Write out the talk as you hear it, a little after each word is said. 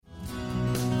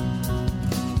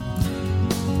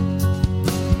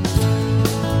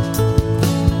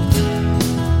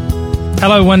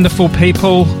Hello, wonderful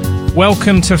people.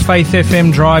 Welcome to Faith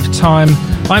FM Drive Time.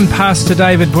 I'm Pastor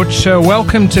David Butcher.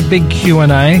 Welcome to Big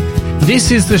Q&A. This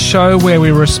is the show where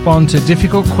we respond to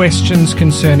difficult questions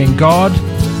concerning God,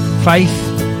 faith,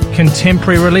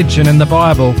 contemporary religion and the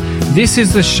Bible. This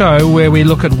is the show where we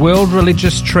look at world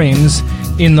religious trends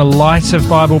in the light of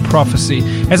Bible prophecy.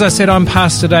 As I said, I'm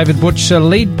Pastor David Butcher,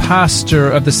 lead pastor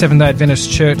of the Seventh-day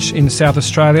Adventist Church in South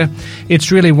Australia.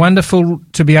 It's really wonderful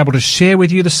to be able to share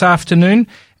with you this afternoon.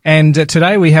 And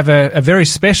today we have a very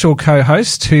special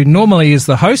co-host who normally is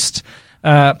the host,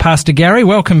 Pastor Gary.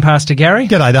 Welcome, Pastor Gary.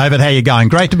 G'day, David. How you going?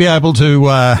 Great to be able to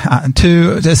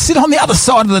sit on the other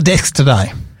side of the desk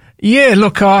today. Yeah,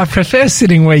 look, I prefer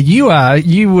sitting where you are.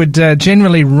 You would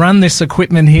generally run this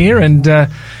equipment here, and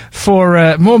for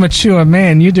a more mature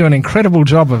man, you do an incredible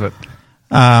job of it.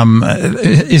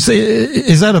 Is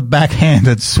that a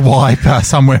backhanded swipe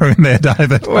somewhere in there,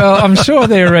 David? Well, I'm sure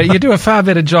you do a far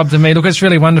better job than me. Look, it's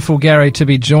really wonderful, Gary, to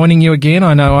be joining you again.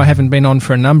 I know I haven't been on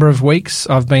for a number of weeks.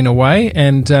 I've been away,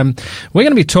 and we're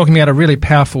going to be talking about a really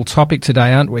powerful topic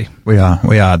today, aren't we? We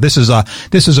are. This is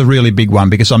a really big one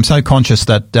because I'm so conscious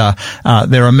that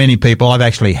there are many people. I've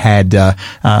actually had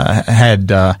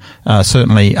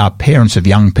certainly parents of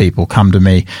young people come to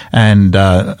me and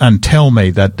tell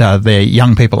me that their young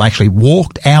people actually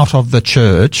walked out of the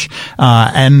church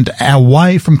and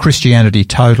away from Christianity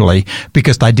totally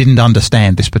because they didn't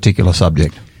understand this particular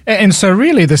subject. And so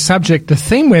really the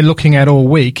theme we're looking at all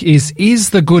week is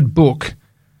the good book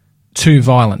too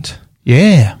violent?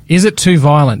 Yeah. Is it too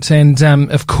violent? And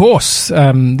of course,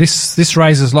 this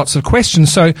raises lots of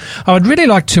questions. So I would really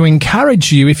like to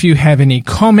encourage you, if you have any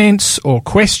comments or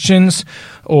questions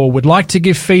or would like to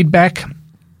give feedback,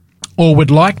 or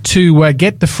would like to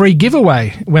get the free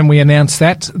giveaway when we announce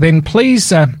that, then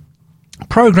please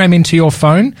program into your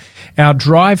phone our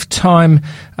Drive Time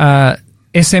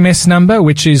SMS number,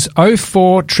 which is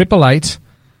 04888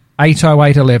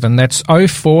 80811. That's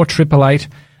 04888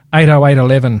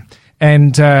 80811.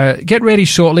 And get ready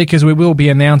shortly because we will be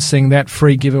announcing that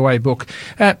free giveaway book.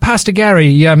 Pastor Gary,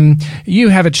 you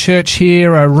have a church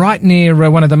here right near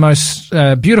one of the most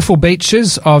beautiful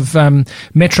beaches of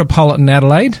metropolitan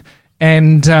Adelaide.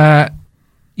 And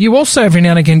you also every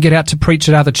now and again get out to preach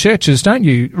at other churches, don't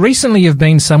you? Recently you've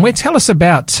been somewhere. Tell us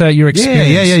about your experience.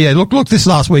 Yeah. Look, this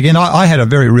last weekend I had a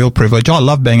very real privilege. I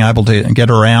love being able to get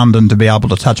around and to be able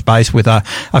to touch base with a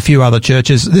few other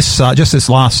churches. Just this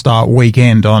last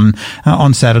weekend on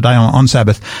Saturday, on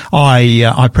Sabbath,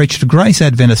 I preached at Grace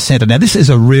Adventist Centre. Now this is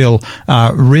a real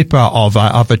ripper of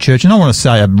a church, and I want to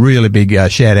say a really big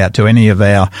shout out to any of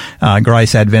our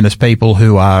Grace Adventist people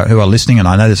who are listening, and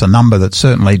I know there's a number that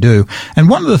certainly do. And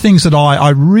one of the things that I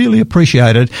really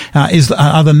appreciated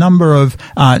are the number of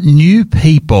new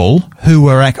people who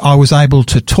I was able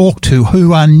to talk to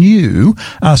who are new,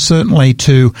 certainly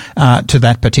to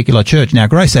that particular church. Now,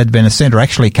 Grace Adventist Centre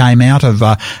actually came out of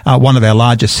one of our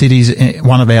larger cities,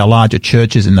 one of our larger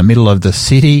churches in the middle of the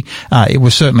city. It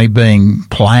was certainly being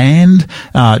planned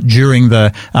during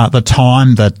the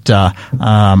time that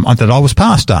I was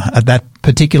pastor at that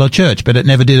particular church, but it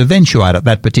never did eventuate at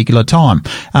that particular time.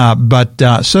 But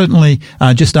certainly,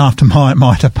 just after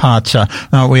my departure,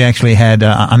 we actually had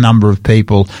a number of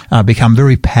people become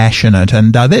very passionate,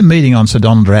 and they're meeting on Sir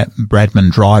Donald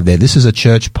Bradman Drive there. This is a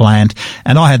church plant,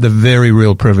 and I had the very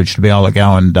real privilege to be able to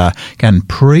go and can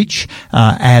preach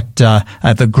at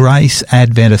the Grace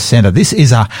Adventist Centre. This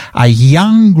is a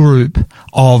young group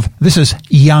this is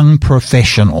young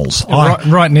professionals.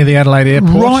 Right near the Adelaide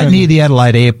Airport. Right near the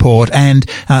Adelaide Airport, and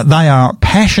they are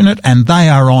passionate and they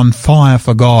are on fire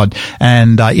for God.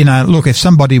 And, look, if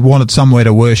somebody wanted somewhere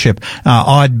to worship,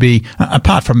 I'd be,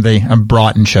 apart from the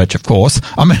Brighton Church, of course,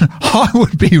 I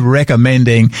would be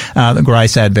recommending the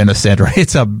Grace Adventist Centre.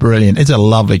 It's a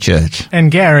lovely church.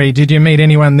 And Gary, did you meet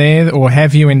anyone there, or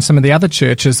have you in some of the other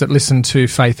churches that listen to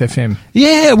Faith FM?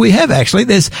 Yeah, we have actually.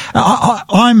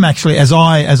 I'm actually, as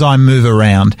I move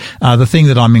around, the thing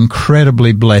that I'm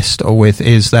incredibly blessed with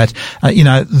is that,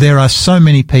 there are so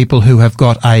many people who have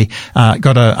got a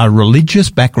religious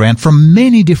background from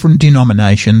many different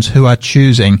denominations who are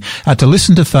choosing to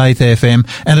listen to Faith FM,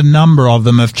 and a number of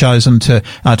them have chosen to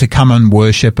come and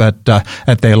worship at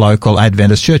their local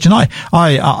Adventist church. And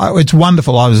it's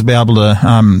wonderful. I was able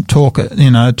to talk,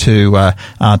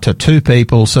 to two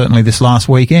people certainly this last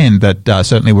weekend that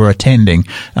certainly were attending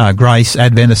Grace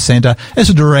Adventist Centre as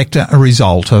a direct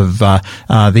result of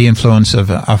the influence of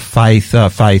Faith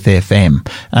FM.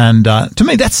 And to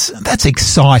me, that's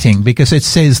exciting because it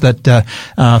says that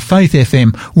Faith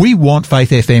FM, we want Faith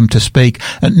FM to speak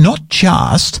not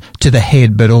just to the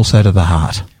head but also to the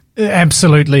heart.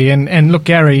 Absolutely. And look,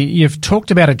 Gary, you've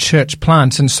talked about a church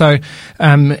plant. And so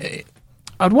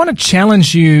I'd want to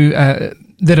challenge you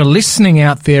that are listening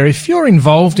out there, if you're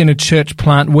involved in a church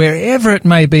plant, wherever it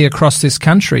may be across this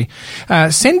country,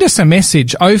 send us a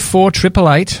message,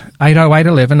 04888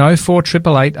 80811,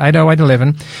 04888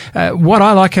 80811. What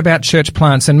I like about church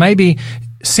plants, and maybe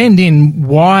send in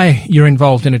why you're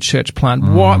involved in a church plant.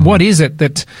 What is it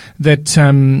that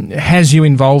has you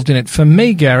involved in it? For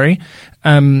me, Gary,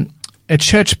 a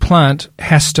church plant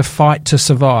has to fight to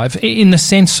survive, in the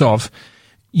sense of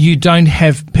you don't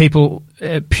have people,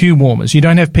 pew warmers. You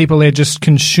don't have people there just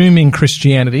consuming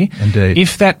Christianity. Indeed.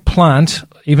 If that plant,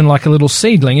 even like a little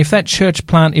seedling, if that church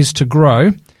plant is to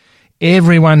grow,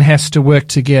 everyone has to work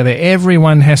together.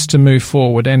 Everyone has to move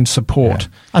forward and support. Yeah.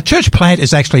 A church plant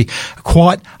is actually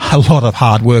quite a lot of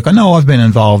hard work. I know I've been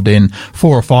involved in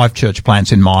 4 or 5 church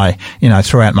plants in my,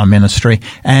 throughout my ministry,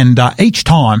 and each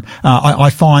time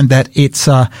I find that it's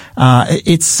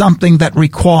something that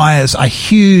requires a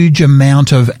huge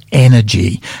amount of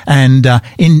energy, and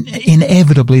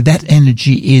inevitably that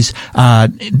energy is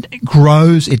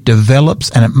grows, it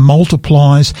develops, and it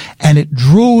multiplies, and it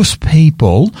draws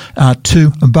people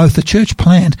to both the church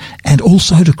plant and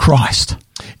also to Christ.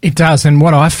 It does, and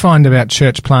what I find about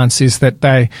church plants is that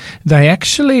they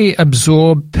actually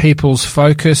absorb people's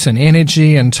focus and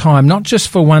energy and time, not just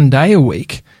for one day a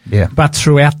week, but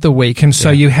throughout the week. And so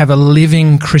you have a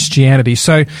living Christianity.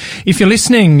 So if you're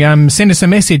listening, send us a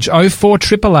message,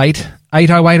 04888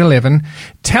 80811.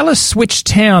 Tell us which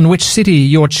town, which city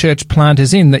your church plant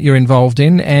is in that you're involved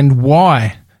in, and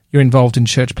why you're involved in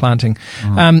church planting.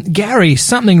 Gary,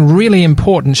 something really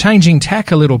important, changing tack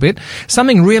a little bit,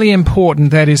 something really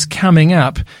important that is coming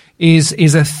up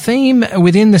is a theme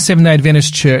within the Seventh-day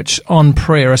Adventist Church on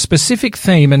prayer, a specific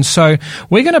theme. And so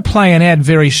we're going to play an ad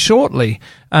very shortly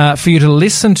for you to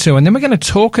listen to, and then we're going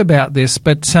to talk about this.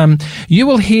 But you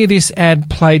will hear this ad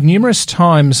played numerous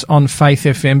times on Faith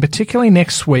FM, particularly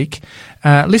next week.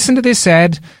 Listen to this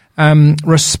ad,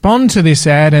 respond to this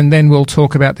ad, and then we'll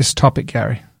talk about this topic,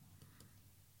 Gary.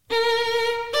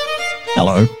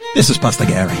 Hello, this is Pastor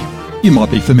Gary. You might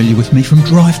be familiar with me from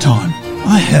Drive Time.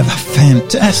 I have a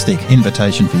fantastic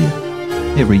invitation for you.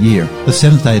 Every year, the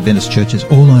Seventh-day Adventist churches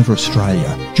all over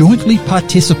Australia jointly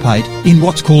participate in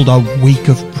what's called a Week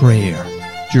of Prayer.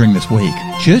 During this week,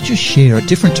 churches share at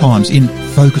different times in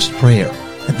focused prayer.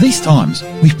 At these times,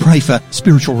 we pray for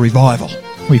spiritual revival.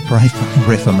 We pray for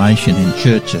reformation in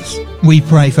churches. We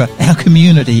pray for our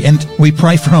community, and we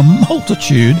pray for a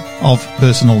multitude of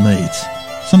personal needs.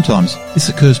 Sometimes this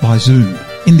occurs by Zoom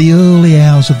in the early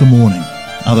hours of the morning.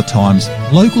 Other times,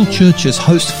 local churches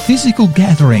host physical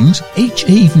gatherings each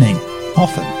evening.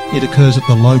 Often, it occurs at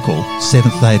the local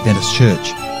Seventh-day Adventist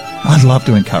church. I'd love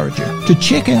to encourage you to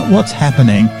check out what's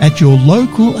happening at your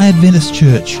local Adventist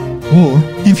church. Or,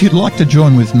 if you'd like to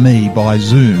join with me by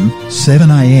Zoom, 7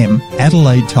 a.m.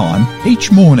 Adelaide time,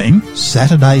 each morning,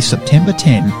 Saturday, September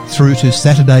 10 through to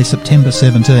Saturday, September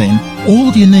 17,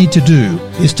 all you need to do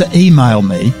is to email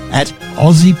me at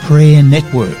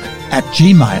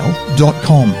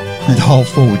aussieprayernetwork@gmail.com, and I'll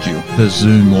forward you the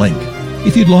Zoom link.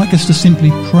 If you'd like us to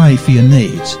simply pray for your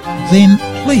needs, then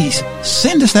please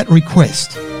send us that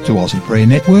request to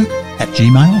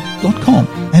aussieprayernetwork@gmail.com,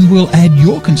 and we'll add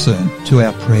your concern to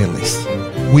our prayer list.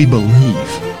 We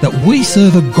believe that we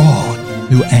serve a God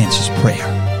who answers prayer.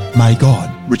 May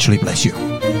God richly bless you.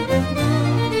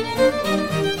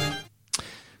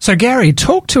 So, Gary,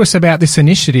 talk to us about this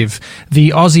initiative, the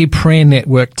Aussie Prayer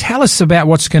Network. Tell us about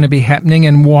what's going to be happening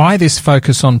and why this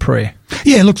focus on prayer.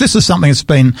 Yeah, look, this is something that's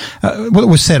been, it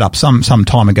was set up some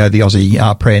time ago, the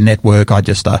Aussie Prayer Network. I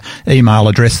just, email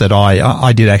address that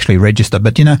I did actually register.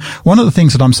 But, one of the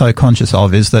things that I'm so conscious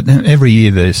of is that every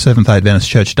year the Seventh-day Adventist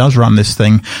Church does run this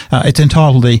thing. It's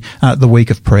entitled the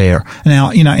Week of Prayer. Now,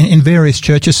 in various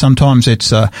churches, sometimes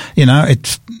it's,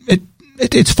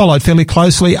 it's followed fairly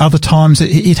closely. Other times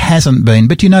it hasn't been.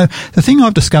 But, the thing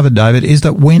I've discovered, David, is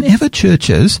that whenever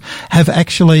churches have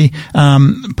actually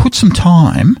put some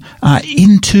time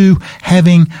into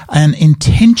having an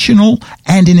intentional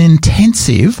and an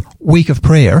intensive week of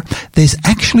prayer, there's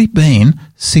actually been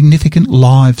significant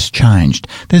lives changed.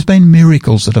 There's been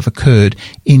miracles that have occurred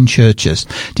in churches.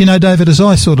 Do you know, David, as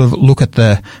I sort of look at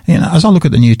the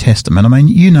New Testament, I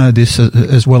mean, this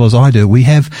as well as I do, we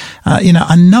have,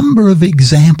 a number of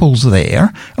examples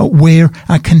there where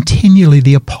continually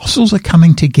the apostles are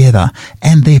coming together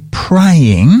and they're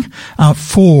praying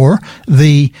for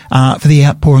the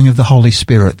outpouring of the Holy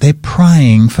Spirit. They're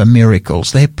praying for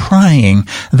miracles. They're praying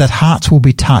that hearts will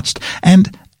be touched.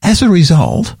 And as a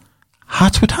result,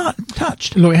 hearts were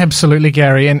touched. Look, absolutely,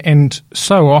 Gary. And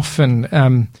so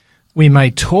often we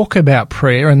may talk about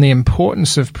prayer and the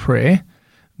importance of prayer,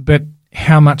 but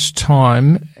how much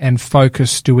time and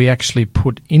focus do we actually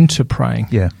put into praying?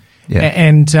 Yeah. Yeah.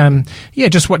 And,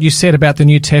 just what you said about the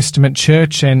New Testament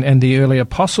church and the early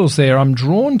apostles there, I'm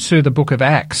drawn to the book of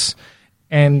Acts.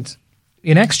 And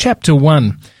in Acts chapter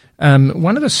 1,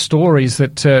 one of the stories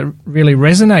that really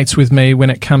resonates with me when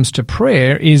it comes to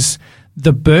prayer is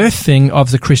the birthing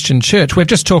of the Christian church. We've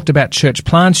just talked about church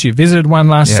plants. You visited one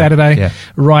last Saturday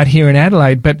right here in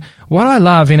Adelaide. But what I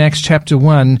love in Acts chapter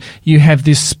 1, you have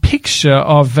this picture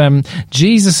of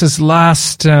Jesus'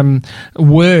 last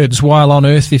words while on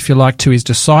earth, if you like, to his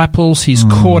disciples. He's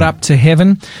caught up to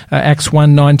heaven, Acts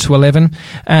 1, 9 to 11.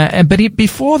 But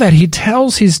before that, he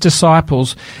tells his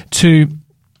disciples to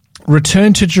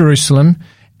return to Jerusalem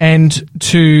and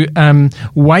to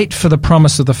wait for the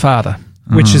promise of the Father,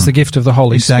 which is the gift of the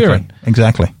Holy Spirit.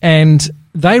 Exactly. And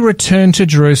they return to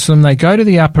Jerusalem, they go to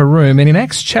the upper room, and in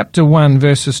Acts chapter 1,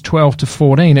 verses 12 to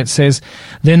 14, it says,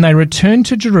 "Then they returned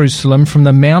to Jerusalem from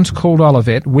the mount called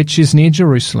Olivet, which is near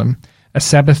Jerusalem, a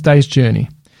Sabbath day's journey.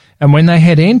 And when they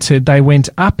had entered, they went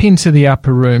up into the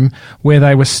upper room where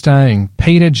they were staying.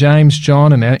 Peter, James,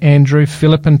 John, and Andrew,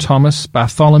 Philip and Thomas,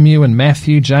 Bartholomew and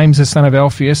Matthew, James the son of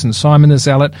Alphaeus, and Simon the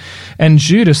Zealot, and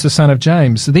Judas the son of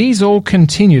James. These all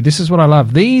continued," this is what I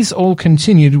love, "these all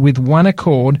continued with one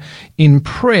accord in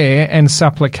prayer and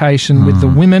supplication with the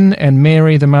women and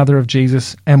Mary, the mother of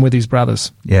Jesus, and with his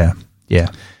brothers." Yeah, yeah.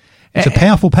 It's a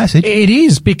powerful passage. It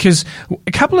is, because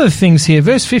a couple of things here.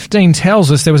 Verse 15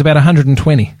 tells us there was about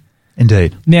 120.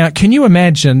 Indeed. Now, can you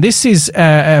imagine? This is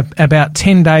about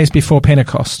 10 days before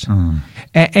Pentecost.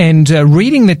 And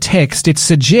reading the text, it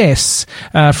suggests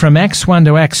from Acts 1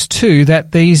 to Acts 2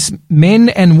 that these men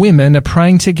and women are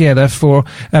praying together for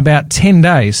about 10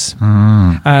 days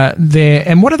there.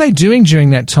 And what are they doing during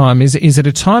that time? Is it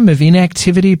a time of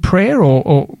inactivity prayer,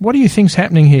 or what do you think's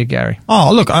happening here, Gary?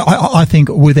 Oh, look, I think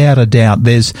without a doubt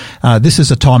this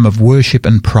is a time of worship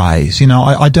and praise. You know,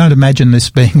 I don't imagine this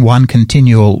being one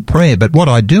continual prayer, but what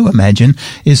I do imagine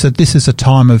is that this is a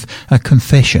time of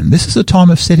confession. This is a time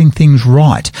of setting things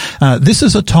right. This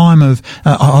is a time of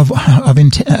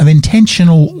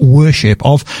intentional worship,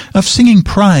 of singing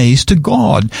praise to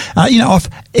God, of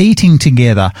eating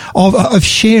together, of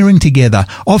sharing together,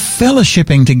 of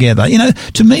fellowshipping together. You know,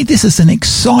 to me, this is an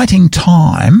exciting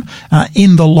time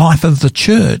in the life of the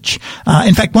church.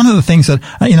 In fact, one of the things that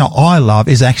I love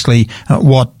is actually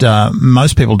what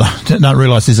most people don't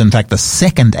realise is, in fact, the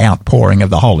second outpouring of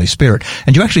the Holy Spirit,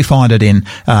 and you actually find it in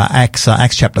Acts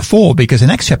chapter 4, because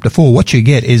in Acts chapter 4, what you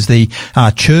get is the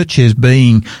church is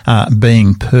being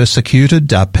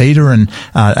persecuted. Peter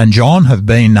and John have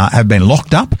been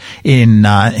locked up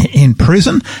in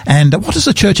prison, and what does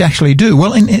the church actually do?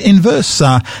 Well, in verse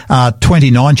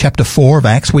 29, chapter 4 of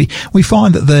Acts, we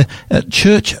find that the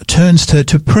church turns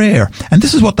to prayer, and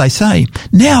this is what they say: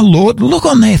 "Now, Lord, look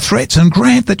on their threats and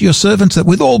grant that your servants, that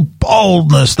with all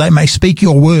boldness they may speak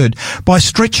your word, by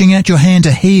stretching out your hand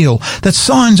to heal, that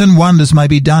signs and wonders may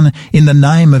be done in the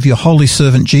name of your holy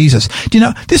servant Jesus." Do you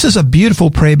know, this is a beautiful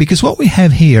prayer, because what we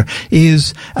have here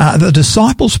is the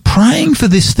disciples praying for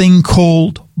this thing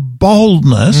called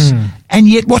boldness, and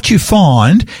yet what you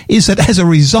find is that as a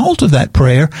result of that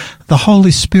prayer, the Holy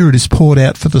Spirit is poured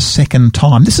out for the second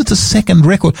time. This is the second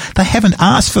record. They haven't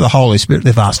asked for the Holy Spirit,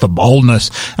 they've asked for boldness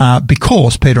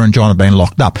because Peter and John have been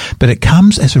locked up, but it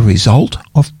comes as a result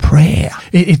of prayer.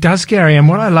 It does, Gary, and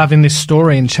what I love in this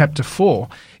story in chapter 4,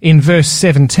 in verse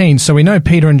 17, so we know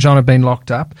Peter and John have been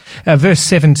locked up. Verse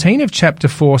 17 of chapter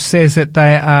 4 says that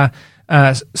they are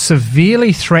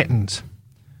severely threatened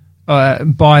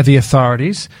by the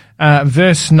authorities.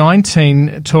 Verse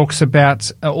 19 talks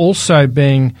about also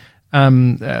being,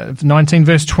 19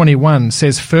 verse 21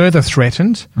 says further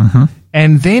threatened.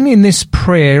 And then in this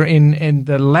prayer, in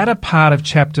the latter part of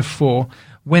chapter 4,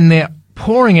 when they're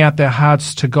pouring out their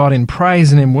hearts to God in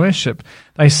praise and in worship,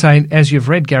 they say, as you've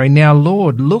read, Gary, "Now,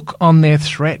 Lord, look on their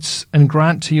threats and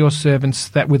grant to your servants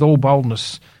that with all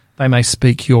boldness they may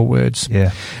speak your words."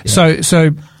 Yeah.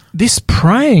 So this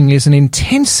praying is an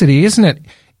intensity, isn't it?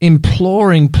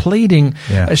 Imploring, pleading,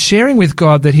 sharing with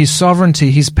God that his sovereignty,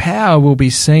 his power will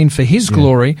be seen for his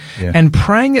glory, and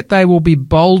praying that they will be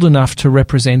bold enough to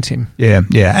represent him. Yeah.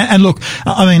 And look,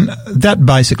 I mean, that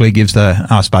basically gives the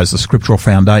scriptural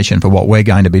foundation for what we're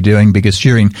going to be doing, because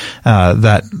during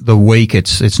the week,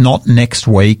 it's not next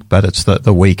week, but it's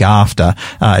the week after.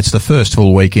 It's the first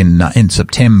full week in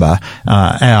September.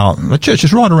 The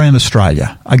churches right around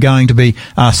Australia are going to be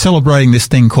celebrating this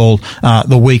thing called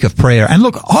the Week of Prayer. And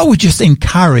look, I would just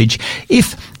encourage,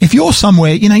 if you're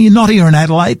somewhere, you're not here in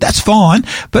Adelaide, that's fine,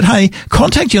 but hey,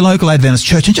 contact your local Adventist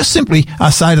church and just simply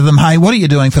say to them, hey, what are you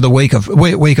doing for the week of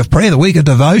prayer, the week of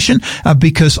devotion?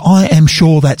 Because I am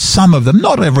sure that some of them,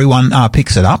 not everyone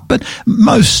picks it up, but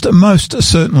most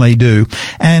certainly do.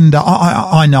 And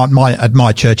I know at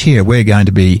my church here, we're going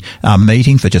to be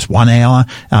meeting for just 1 hour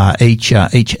each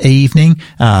evening,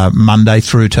 Monday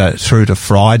through to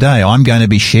Friday. I'm going to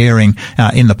be sharing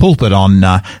in the pulpit on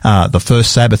the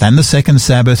first Sabbath and the second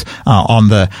Sabbath on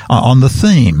the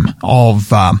theme of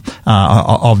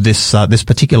this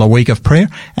particular week of prayer,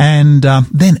 and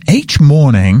then each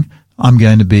morning I'm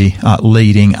going to be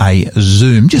leading a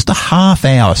Zoom, just a half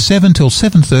hour, 7 till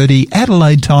 7:30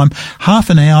 Adelaide time,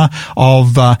 half an hour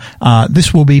of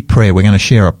this will be prayer. We're going to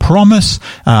share a promise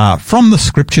from the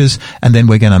scriptures, and then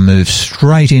we're going to move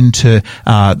straight into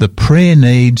the prayer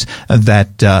needs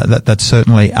that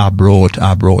certainly are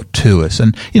brought to us.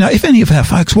 And if any of our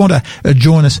folks want to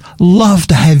join us, love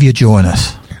to have you join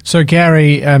us. So,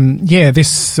 Gary,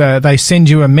 they send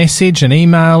you a message, an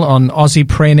email on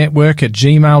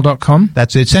AussiePrayerNetwork@gmail.com.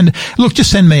 That's it. Just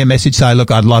send me a message. Say,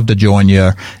 look, I'd love to join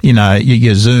your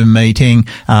Zoom meeting.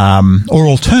 Or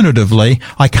alternatively,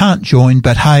 I can't join,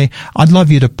 but hey, I'd love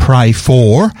you to pray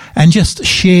for, and just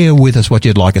share with us what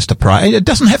you'd like us to pray. It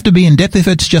doesn't have to be in depth. If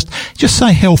it's just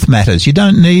say health matters. You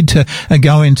don't need to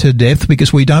go into depth,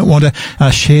 because we don't want to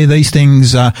share these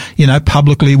things,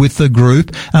 publicly with the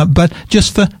group. But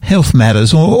just for health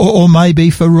matters, or maybe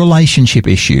for relationship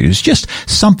issues, just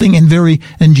something in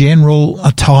general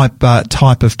type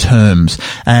of terms.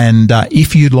 And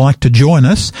if you'd like to join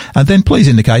us, then please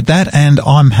indicate that, and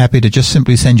I'm happy to just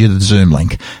simply send you the Zoom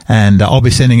link. And I'll be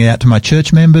sending it out to my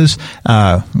church members.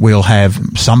 We'll have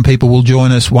some people will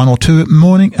join us 1 or 2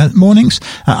 mornings.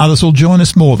 Others will join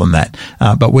us more than that.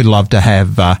 But we'd love to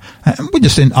have. We're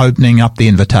just opening up the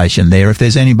invitation there if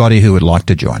there's anybody who would like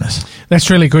to join us. That's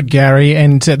really good, Gary.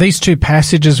 And these two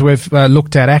passages we've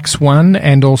looked at, Acts 1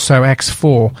 and also Acts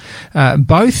 4,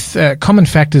 both common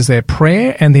factors there,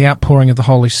 prayer and the outpouring of the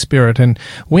Holy Spirit. And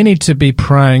we need to be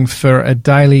praying for a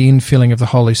daily infilling of the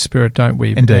Holy Spirit, don't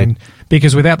we? Indeed.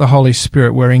 Because without the Holy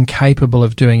Spirit, we're incapable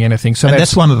of doing anything. So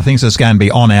that's one of the things that's going to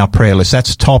be on our prayer list.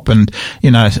 That's top and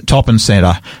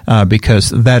centre,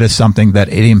 because that is something that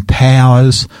it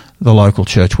empowers the local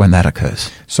church when that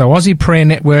occurs. So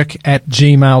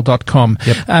AussiePrayerNetwork@gmail.com.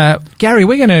 Yep. Gary,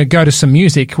 we're going to go to some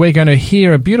music. We're going to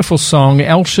hear a beautiful song,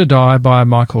 El Shaddai by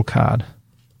Michael Card.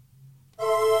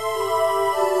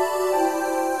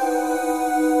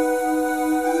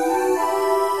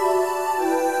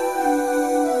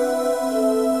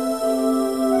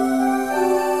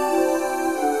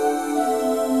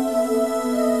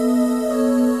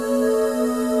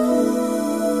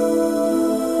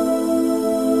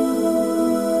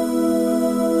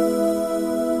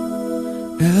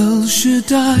 El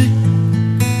Shaddai,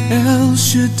 El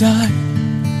Shaddai,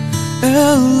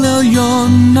 El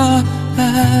Elyon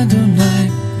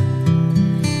Adonai.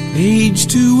 Age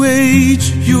to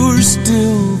age, you're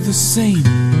still the same,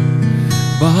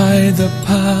 by the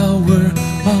power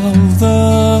of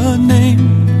the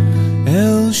name.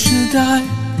 El Shaddai,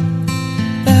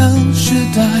 El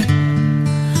Shaddai,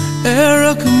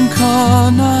 Erakum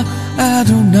Kana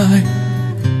Adonai.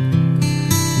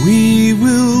 We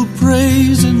will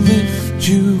praise and lift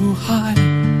you high,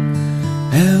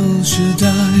 El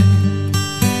Shaddai.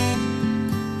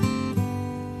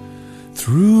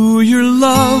 Through your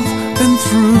love and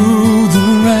through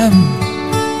the Ram,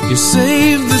 you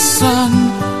saved the son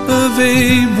of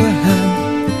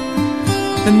Abraham.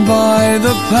 And by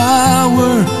the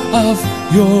power of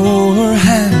your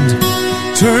hand,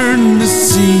 turn the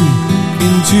sea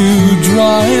into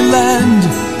dry land.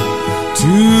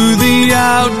 To the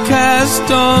outcast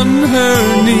on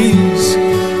her knees,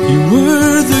 you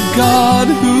were the God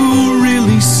who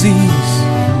really sees.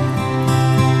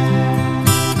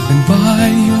 And by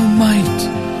your might,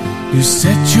 you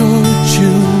set your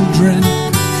children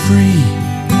free.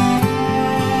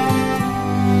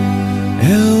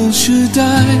 El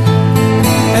Shaddai,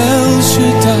 El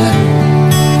Shaddai,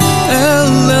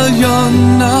 El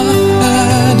Elyon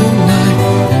Adonai.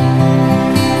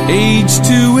 Age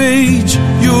to age,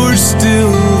 you're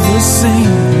still the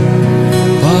same,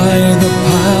 by the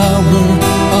power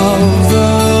of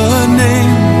the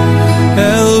name.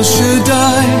 El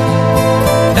Shaddai,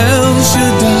 El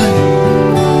Shaddai,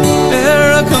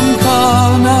 Erakum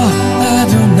Kana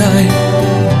Adonai.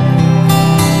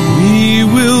 We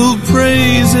will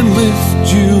praise and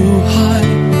lift you high,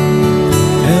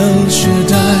 El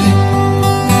Shaddai.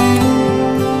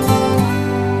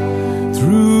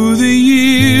 Through the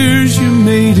years you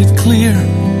made it clear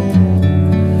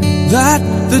that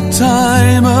the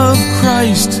time of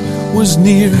Christ was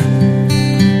near,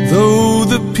 though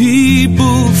the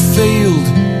people failed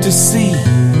to see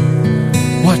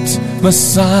what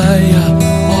Messiah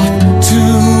ought to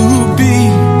be.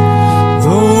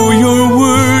 Though your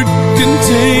word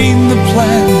contained the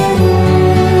plan,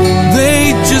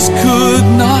 they just could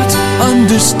not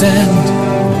understand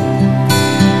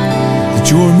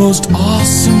that your most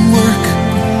awesome work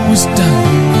was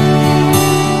done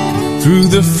through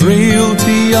the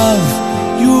frailty of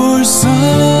your Son.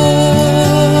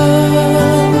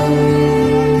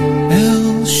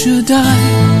 El Shaddai,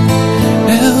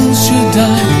 El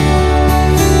Shaddai,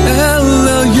 El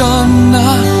Elyon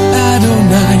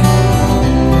Adonai.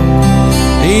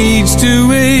 Age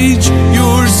to age,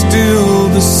 you're still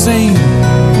the same,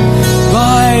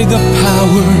 by the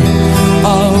power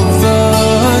of the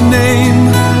name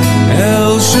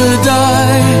El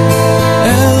Shaddai,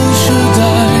 El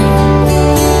Shaddai,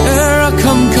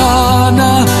 Erekum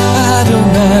Kana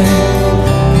Adonai.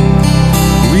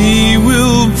 We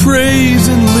will praise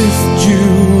and lift you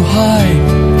high,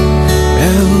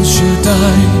 El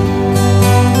Shaddai,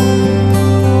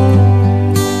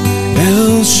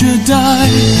 El Shaddai,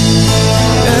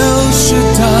 El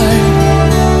Shaddai,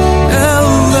 El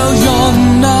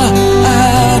Elyon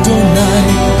Adonai.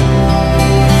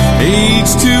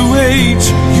 Age to age,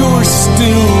 you're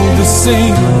still the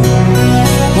same,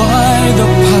 by the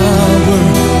power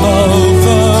of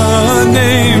the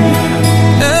name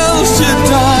El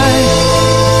Shaddai,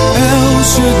 El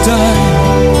Shaddai,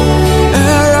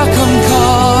 Erekum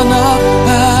Kana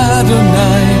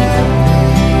Adonai.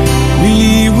 We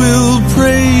will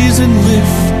praise and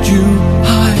lift you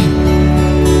high,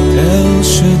 El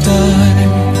Shaddai.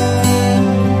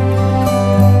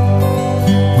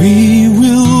 We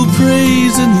will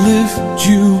praise and lift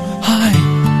you high,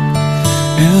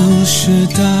 El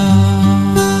Shaddai.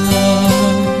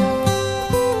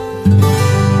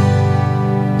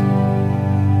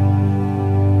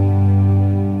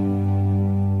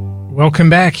 Welcome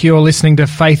back. You're listening to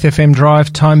Faith FM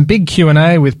Drive Time Big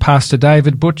Q&A with Pastor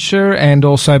David Butcher and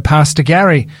also Pastor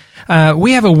Gary.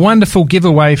 We have a wonderful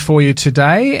giveaway for you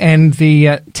today, and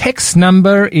the text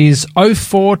number is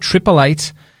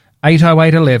 04888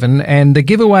 80811, and the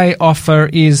giveaway offer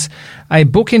is a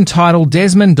book entitled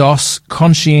Desmond Doss,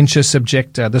 Conscientious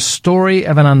Objector, The Story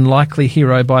of an Unlikely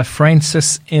Hero by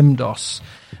Francis M. Doss.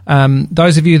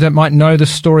 Those of you that might know the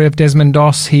story of Desmond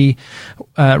Doss, he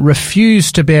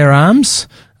refused to bear arms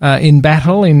in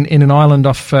battle in an island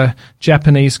off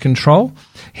Japanese control.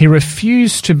 He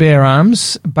refused to bear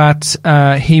arms, but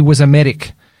he was a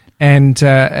medic. And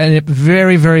a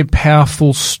very, very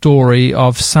powerful story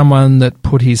of someone that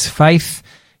put his faith,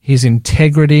 his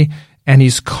integrity, and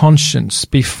his conscience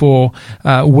before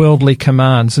worldly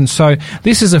commands. And so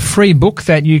this is a free book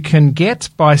that you can get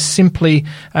by simply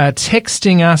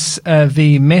texting us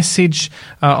the message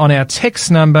on our text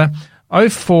number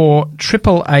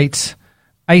 04888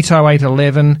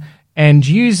 80811 and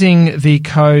using the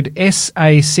code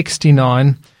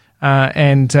SA69.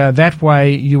 And that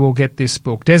way you will get this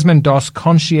book, Desmond Doss,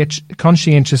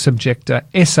 Conscientious Objector,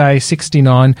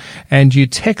 SA69, and you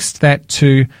text that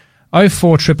to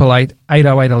 04888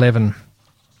 80811.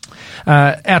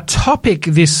 Our topic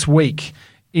this week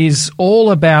is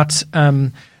all about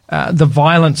the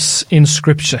violence in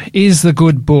Scripture. Is the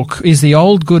good book, is the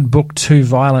old good book too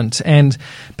violent? And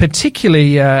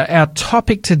particularly our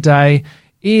topic today,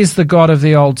 is the God of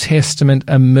the Old Testament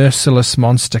a merciless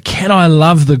monster? Can I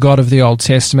love the God of the Old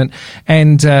Testament?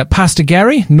 And Pastor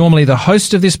Gary, normally the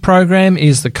host of this program,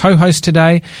 is the co-host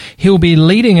today. He'll be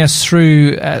leading us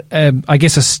through, I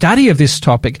guess, a study of this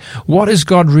topic. What is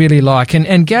God really like?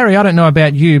 And Gary, I don't know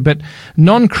about you, but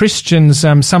non-Christians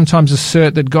sometimes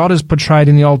assert that God is portrayed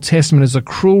in the Old Testament as a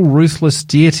cruel, ruthless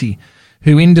deity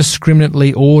who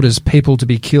indiscriminately orders people to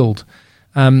be killed.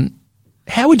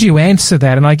 How would you answer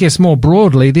that? And I guess more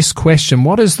broadly, this question: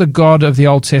 what is the God of the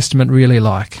Old Testament really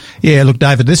like? Yeah, look,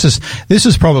 David, this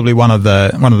is probably one of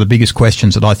the biggest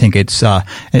questions that I think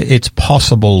it's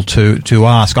possible to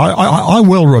ask. I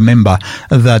will remember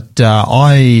that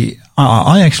I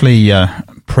actually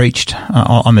preached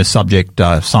on this subject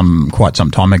quite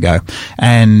some time ago,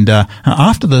 and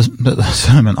after the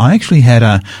sermon, I actually had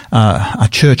a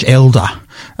church elder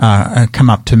come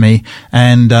up to me,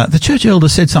 and the church elder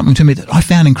said something to me that I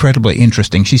found incredibly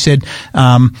interesting. She said,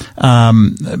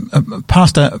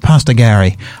 Pastor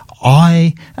Gary,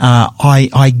 I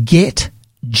get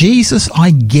Jesus,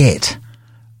 I get,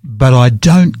 but I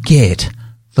don't get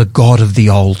the God of the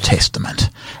Old Testament.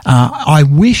 I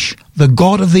wish the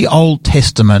God of the Old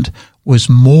Testament was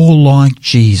more like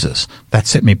Jesus. That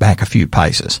set me back a few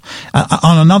paces.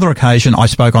 On another occasion, I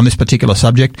spoke on this particular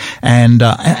subject, and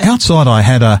outside I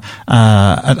had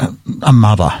a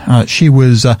mother. She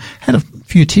was had a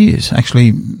few tears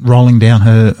actually rolling down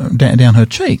her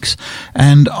cheeks,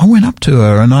 and I went up to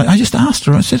her and I just asked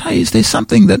her. I said, "Hey, is there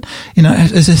something that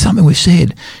is there something we've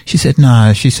said?" She said,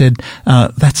 "No." She said,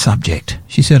 "That subject."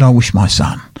 She said, "I wish my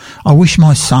son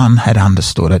had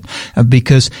understood it,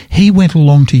 because he went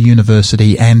along to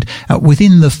university, and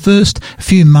within the first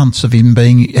few months of him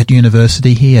being at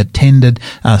university, he attended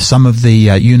some of the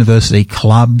university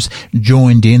clubs,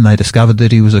 joined in. They discovered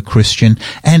that he was a Christian,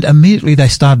 and immediately they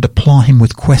started to ply him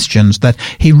with questions that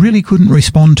he really couldn't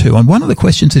respond to. And one of the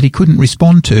questions that he couldn't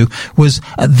respond to was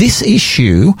this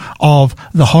issue of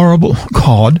the horrible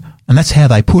God," and that's how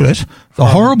they put it, "the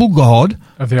horrible God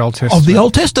of the Old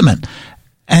Testament.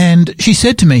 And she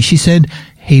said to me,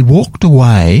 he walked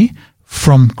away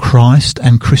from Christ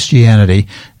and Christianity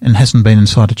and hasn't been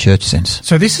inside a church since.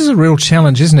 So this is a real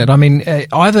challenge, isn't it? I mean,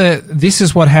 either this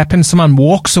is what happens, someone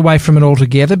walks away from it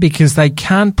altogether because they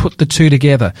can't put the two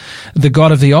together. The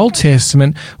God of the Old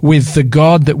Testament with the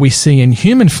God that we see in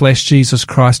human flesh, Jesus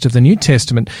Christ of the New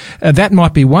Testament. That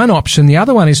might be one option. The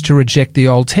other one is to reject the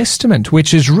Old Testament,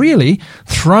 which is really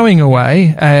throwing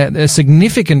away a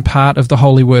significant part of the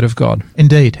Holy Word of God.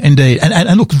 Indeed. And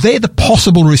look, they're the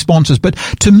possible responses. But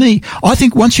to me, I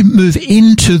think once you move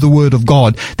into the Word of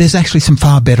God, there's actually some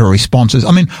far better responses.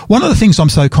 I mean, one of the things I'm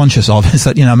so conscious of is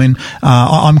that,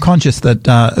 I'm conscious that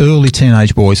early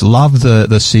teenage boys love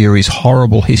the series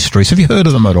Horrible Histories. Have you heard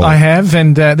of them at all? I have,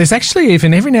 and there's actually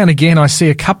even every now and again I see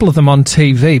a couple of them on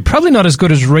TV. Probably not as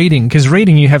good as reading, because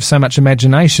reading you have so much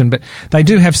imagination, but they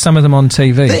do have some of them on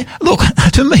TV. Look,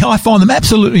 to me, I find them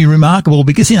absolutely remarkable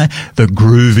because, the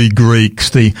groovy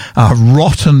Greeks, the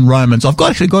rotten Romans. I've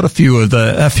actually got a few of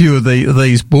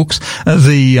these books,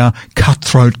 the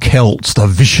cutthroat Celts, the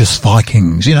vicious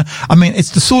Vikings. It's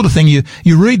the sort of thing you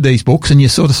read these books and you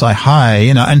sort of say, hey,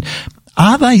 and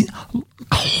are they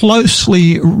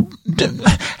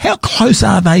how close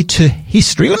are they to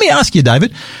history? Let me ask you,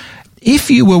 David,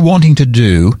 if you were wanting to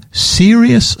do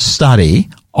serious study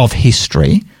of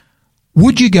history,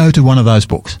 would you go to one of those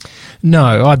books?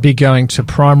 No, I'd be going to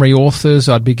primary authors.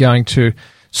 I'd be going to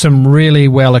some really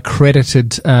well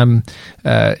accredited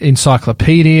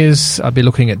encyclopedias. I'd be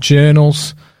looking at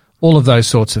journals, all of those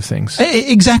sorts of things.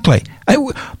 Exactly.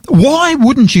 Why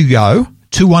wouldn't you go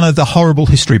to one of the horrible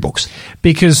history books?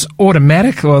 Because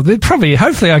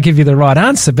hopefully I'll give you the right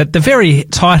answer, but the very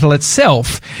title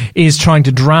itself is trying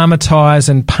to dramatise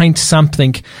and paint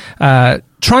something, trying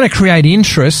to create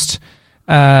interest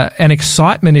and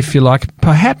excitement, if you like,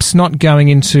 perhaps not going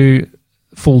into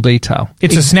full detail.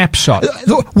 It's a snapshot.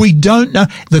 We don't know.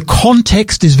 The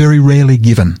context is very rarely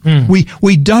given.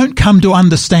 We don't come to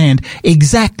understand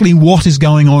exactly what is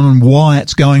going on and why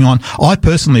it's going on. I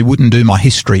personally wouldn't do my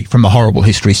history from the Horrible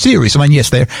History series. I mean, yes,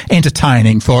 they're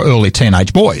entertaining for early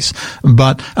teenage boys,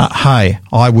 but hey,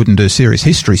 I wouldn't do serious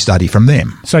history study from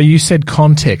them. So you said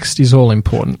context is all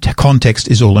important. Context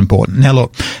is all important. Now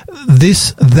look,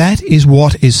 that is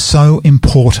what is so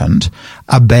important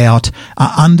about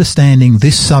understanding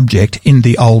this subject in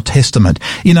the Old Testament.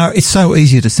 It's so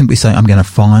easy to simply say, I'm going to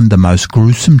find the most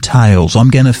gruesome tales. I'm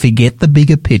going to forget the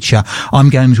bigger picture. I'm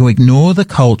going to ignore the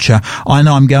culture.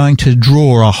 I'm going to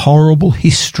draw a horrible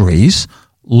histories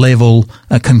level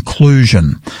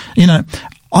conclusion.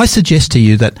 I suggest to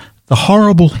you that the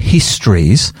horrible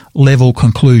histories level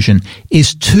conclusion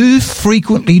is too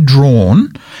frequently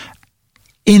drawn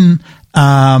in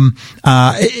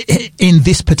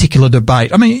this particular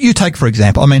debate. I mean, you take, for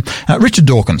example, Richard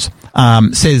Dawkins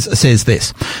says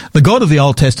this: the God of the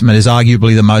Old Testament is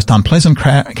arguably the most unpleasant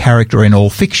character in all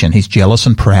fiction. He's jealous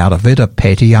and proud of it, a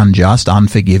petty, unjust,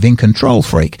 unforgiving control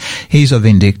freak. He's a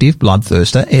vindictive,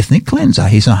 bloodthirster, ethnic cleanser.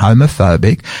 He's a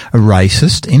homophobic, a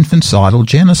racist, infanticidal,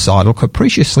 genocidal,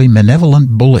 capriciously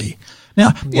malevolent bully.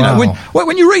 Now,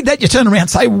 when you read that, you turn around and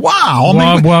say, wow.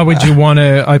 Why would you want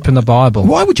to open the Bible?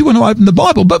 Why would you want to open the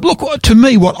Bible? But look, to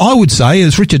me, what I would say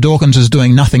is Richard Dawkins is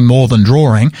doing nothing more than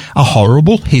drawing a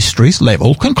horrible histories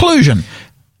level conclusion.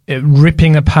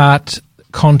 Ripping apart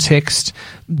context,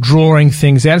 drawing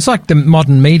things out. It's like the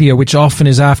modern media, which often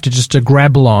is after just a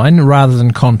grab line rather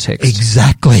than context.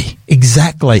 Exactly.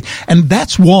 And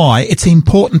that's why it's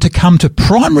important to come to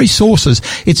primary sources.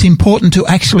 It's important to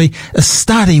actually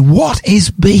study what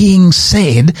is being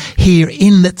said here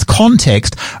in that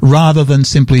context rather than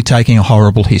simply taking a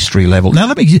horrible history level. Now,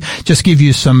 let me just give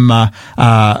you some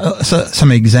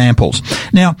examples.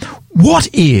 Now,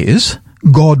 what is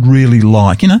God really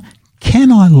like?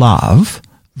 Can I love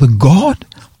the God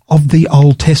the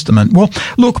Old Testament? Well,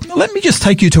 look, let me just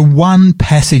take you to one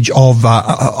passage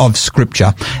of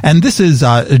Scripture, and this is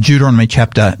Deuteronomy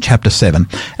chapter 7,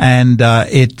 and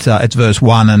it's verse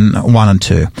 1 and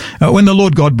 2. When the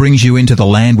Lord God brings you into the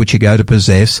land which you go to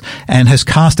possess, and has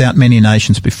cast out many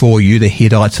nations before you, the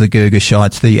Hittites, the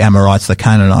Girgashites, the Amorites, the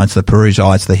Canaanites, the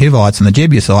Perizzites, the Hivites, and the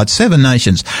Jebusites, 7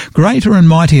 nations, greater and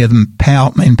mightier in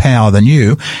power than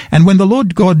you, and when the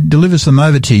Lord God delivers them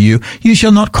over to you, you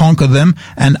shall not conquer them,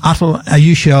 and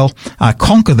you shall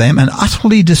conquer them and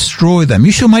utterly destroy them.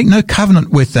 You shall make no covenant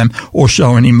with them or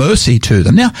show any mercy to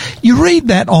them. Now, you read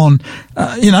that on,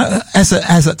 as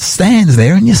it stands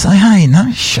there, and you say, hey,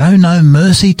 no, show no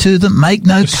mercy to them, make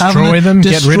no covenant,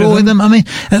 destroy them. I mean,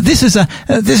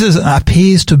 this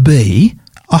appears to be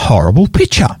a horrible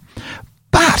picture.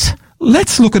 But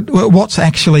let's look at what's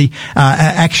actually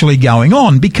going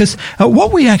on, because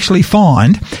what we actually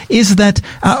find is that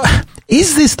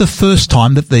is this the first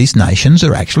time that these nations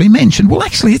are actually mentioned? Well,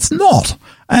 actually, it's not.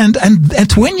 And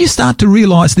it's when you start to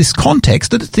realize this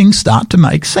context that things start to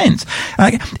make sense.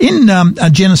 In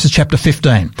Genesis chapter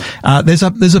 15, there's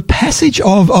a passage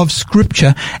of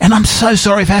Scripture, and I'm so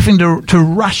sorry for having to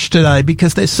rush today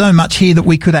because there's so much here that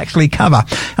we could actually cover.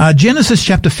 Genesis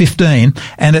chapter 15,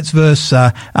 and it's verse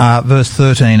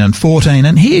 13 and 14,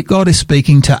 and here God is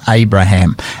speaking to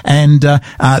Abraham, and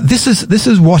this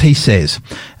is what he says.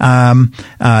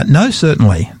 Know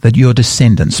certainly that your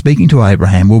descendants, speaking to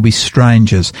Abraham, will be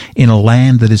strangers in a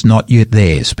land that is not yet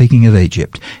theirs, speaking of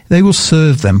Egypt. They will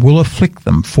serve them, will afflict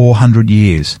them 400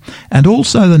 years. And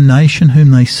also the nation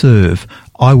whom they serve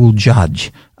I will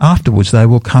judge. Afterwards they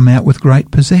will come out with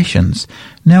great possessions.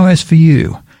 Now as for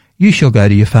you, you shall go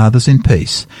to your fathers in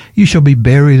peace. You shall be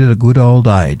buried at a good old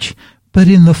age. But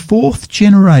in the 4th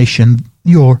generation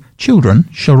your children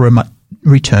shall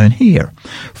return here.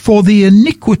 For the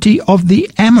iniquity of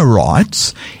the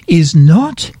Amorites is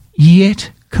not yet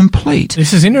complete.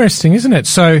 This is interesting, isn't it?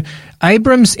 So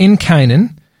Abram's in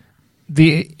Canaan.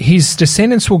 His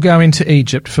descendants will go into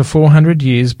Egypt for 400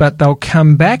 years, but they'll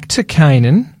come back to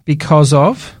Canaan because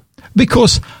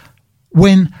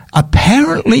when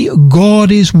apparently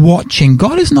God is watching.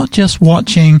 God is not just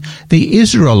watching the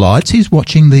Israelites, he's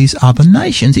watching these other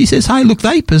nations. He says, hey, look,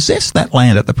 they possess that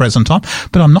land at the present time,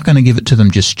 but I'm not going to give it to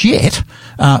them just yet.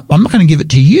 I'm not going to give it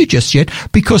to you just yet,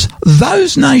 because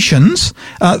those nations,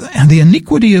 the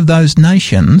iniquity of those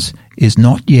nations is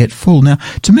not yet full. Now,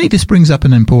 to me, this brings up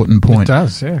an important point. It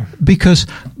does, yeah. Because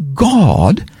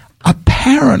God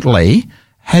apparently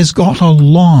has got a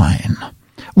line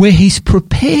where he's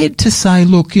prepared to say,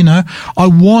 look, I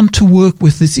want to work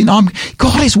with this.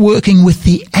 God is working with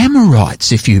the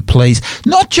Amorites, if you please,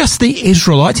 not just the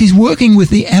Israelites. He's working with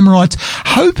the Amorites,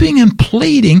 hoping and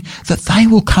pleading that they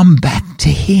will come back to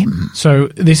him. So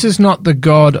this is not the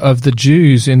God of the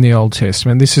Jews in the Old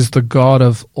Testament. This is the God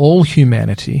of all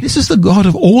humanity. This is the God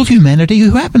of all humanity,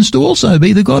 who happens to also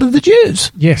be the God of the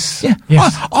Jews. Yes. Yeah.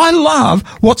 Yes. I love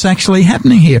what's actually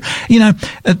happening here.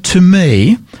 To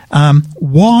me,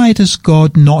 why does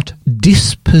God not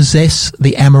dispossess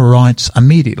the Amorites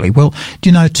immediately? Well,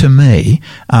 to me,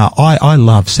 I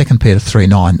love 2 Peter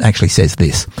 3:9 actually says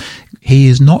this. He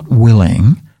is not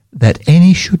willing that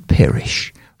any should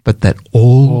perish, but that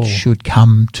all should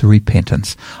come to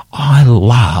repentance. I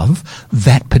love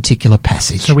that particular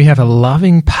passage. So we have a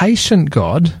loving, patient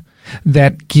God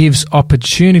that gives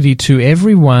opportunity to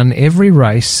everyone, every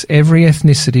race, every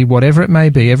ethnicity, whatever it may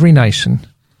be, every nation.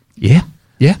 Yeah.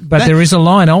 Yeah. But there is a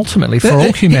line ultimately for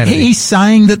all humanity. He's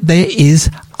saying that there is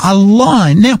a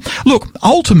line. Now, look,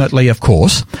 ultimately, of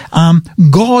course,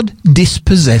 God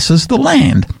dispossesses the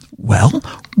land. Well,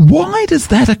 why does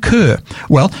that occur?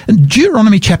 Well,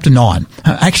 Deuteronomy chapter 9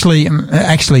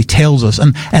 actually tells us,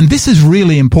 and this is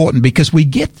really important because we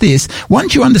get this,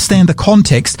 once you understand the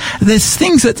context, there's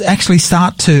things that actually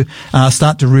start to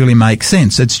really make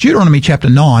sense. It's Deuteronomy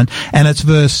chapter 9, and it's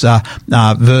verse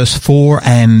 4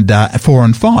 and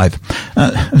 5.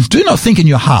 Do not think in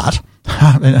your heart,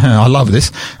 I love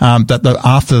this, that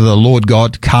after the Lord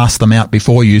God cast them out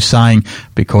before you, saying,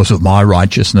 because of my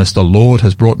righteousness the Lord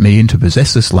has brought me in to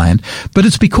possess this land, but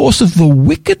it's because of the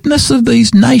wickedness of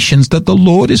these nations that the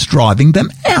Lord is driving them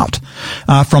out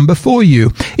from before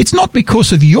you. It's not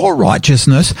because of your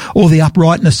righteousness or the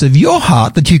uprightness of your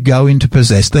heart that you go in to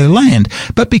possess their land,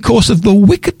 but because of the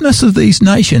wickedness of these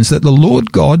nations that the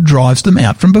Lord God drives them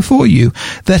out from before you,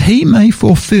 that he may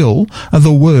fulfill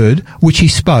the word which he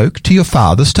spoke to your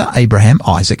fathers, to Abraham,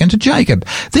 Isaac, and to Jacob.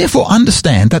 Therefore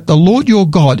understand that the Lord your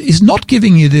God is not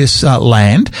giving you this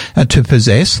land to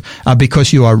possess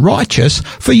because you are righteous,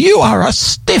 for you are a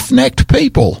stiff-necked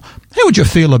people. How would you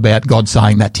feel about God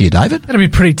saying that to you, David? That'd be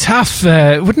pretty tough,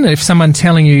 wouldn't it, if someone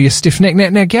telling you you're stiff-necked?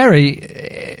 Now,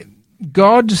 Gary,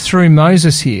 God, through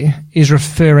Moses here, is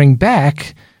referring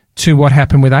back to what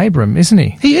happened with Abram, isn't he?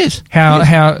 He is.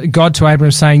 How God to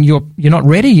Abram saying, you're not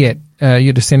ready yet,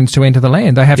 your descendants, to enter the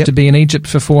land. They have to be in Egypt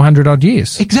for 400-odd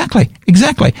years. Exactly.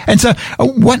 And so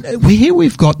here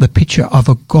we've got the picture of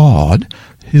a God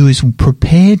who is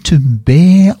prepared to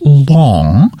bear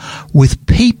long with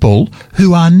people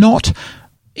who are not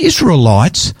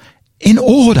Israelites in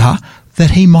order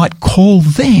that he might call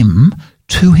them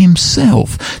to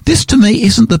himself. This, to me,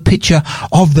 isn't the picture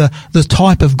of the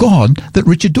type of God that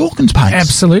Richard Dawkins paints.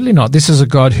 Absolutely not. This is a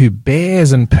God who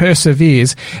bears and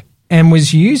perseveres and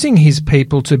was using his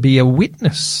people to be a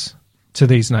witness to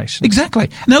these nations. Exactly.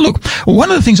 Now, look, one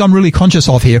of the things I'm really conscious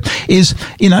of here is,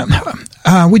 we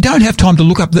don't have time to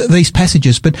look up these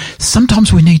passages, but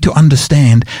sometimes we need to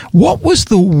understand what was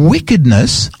the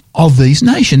wickedness of these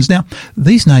nations. Now,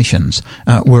 these nations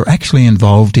were actually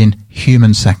involved in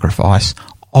human sacrifice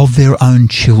of their own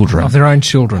children.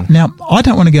 Now, I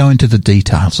don't want to go into the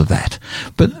details of that,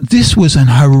 but this was an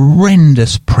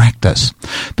horrendous practice.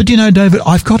 But David,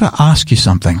 I've got to ask you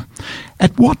something.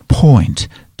 At what point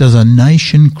does a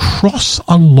nation cross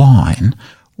a line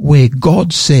where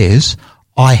God says,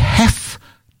 I have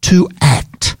to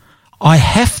act? I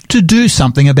have to do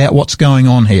something about what's going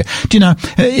on here.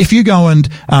 If you go and,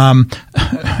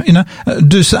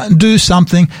 do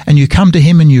something and you come to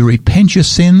him and you repent your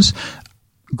sins,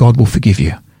 God will forgive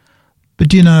you.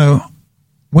 But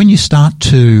when you start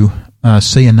to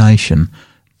see a nation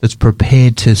that's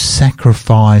prepared to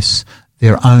sacrifice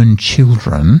their own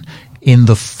children in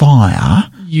the fire,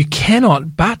 you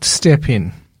cannot but step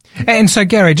in. And so,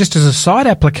 Gary, just as a side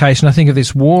application, I think of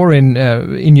this war in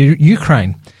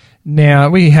Ukraine. Now,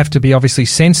 we have to be obviously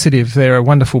sensitive. There are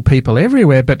wonderful people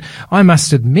everywhere, but I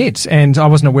must admit, and I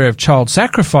wasn't aware of child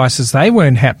sacrifices, they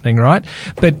weren't happening, right?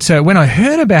 But when I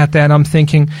heard about that, I'm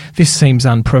thinking, this seems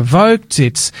unprovoked.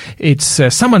 It's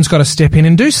someone's got to step in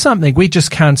and do something. We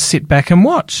just can't sit back and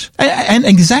watch. And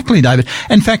exactly, David.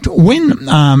 In fact, when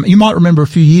you might remember a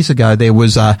few years ago, there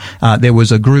was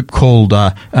a group called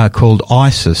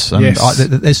ISIS, and yes.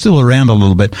 They're still around a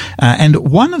little bit. And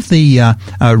one of the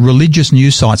religious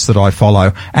news sites that I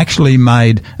follow actually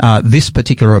made this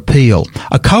particular appeal.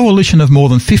 A coalition of more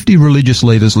than 50 religious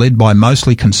leaders led by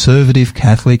mostly conservative,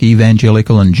 Catholic,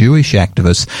 evangelical and Jewish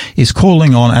activists is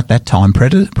calling on, at that time,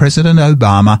 President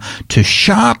Obama to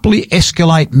sharply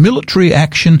escalate military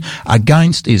action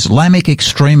against Islamic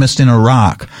extremists in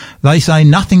Iraq. They say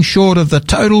nothing short of the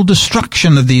total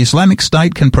destruction of the Islamic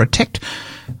State can protect,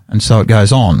 and so it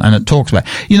goes on, and it talks about,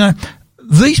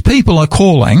 these people are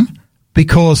calling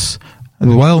because,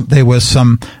 well, there were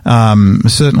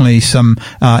certainly some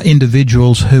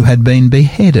individuals who had been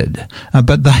beheaded,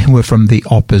 but they were from the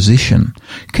opposition.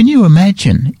 Can you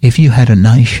imagine if you had a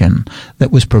nation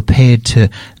that was prepared to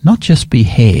not just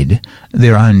behead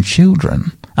their own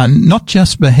children, not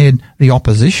just behead the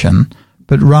opposition,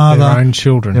 but rather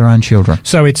their own children.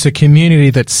 So it's a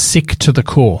community that's sick to the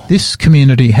core. This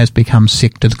community has become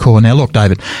sick to the core. Now, look,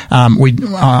 David,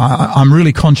 I'm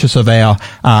really conscious of our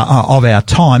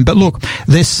time, but look,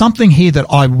 there's something here that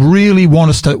I really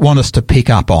want us to pick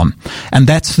up on, and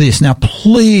that's this. Now,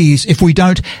 please, if we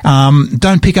don't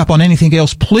pick up on anything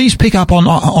else, please pick up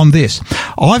on this.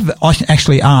 I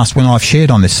actually asked when I've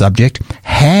shared on this subject,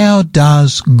 how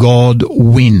does God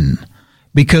win?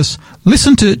 Because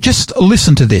listen to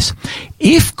this.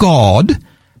 If God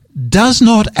does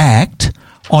not act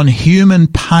on human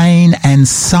pain and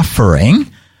suffering,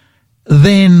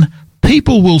 then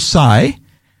people will say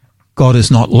God is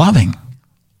not loving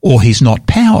or he's not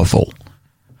powerful.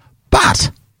 But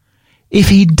if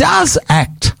he does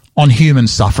act on human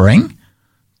suffering,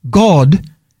 God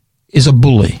is a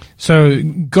bully. So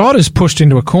God is pushed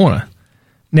into a corner.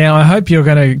 Now, I hope you're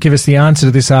going to give us the answer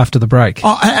to this after the break.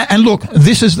 And look,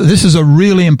 this is a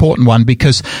really important one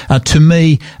because to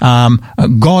me,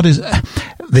 God is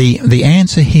the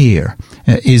answer here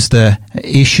is the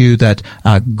issue that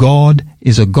God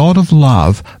is a God of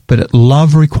love, but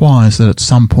love requires that at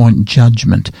some point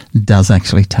judgment does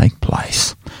actually take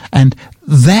place, and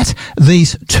that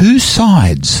these two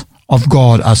sides of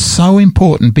God are so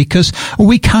important because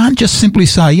we can't just simply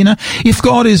say, if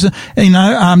God is,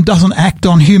 doesn't act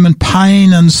on human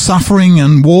pain and suffering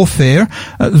and warfare,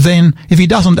 then if he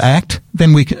doesn't act,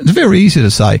 then it's very easy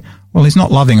to say, well, he's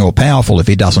not loving or powerful if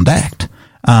he doesn't act.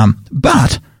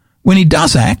 But when he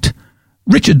does act,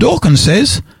 Richard Dawkins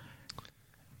says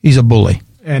he's a bully.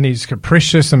 And he's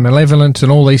capricious and malevolent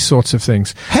and all these sorts of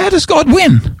things. How does God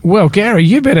win? Well, Gary,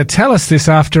 you better tell us this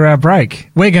after our break.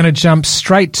 We're going to jump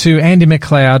straight to Andy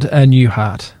McLeod, A New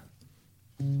Heart.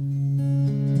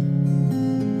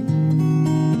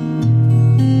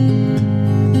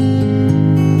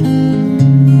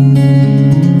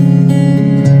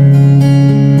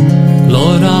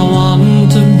 Lord, I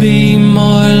want to be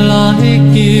more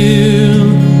like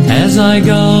you as I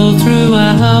go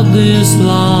throughout this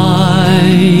life.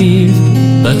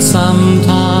 But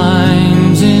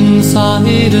sometimes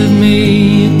inside of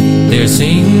me there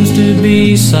seems to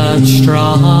be such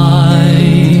strife.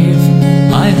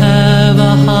 I have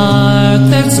a heart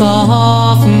that's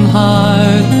often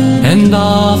hard and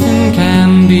often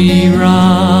can be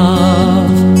rough.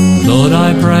 Lord,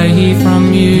 I pray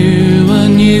from you a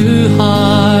new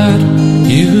heart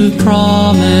you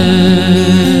promised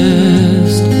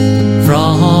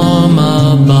from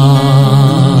above.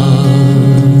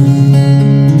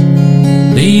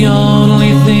 The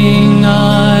only thing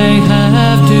I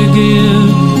have to give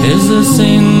is a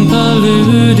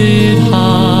sin-polluted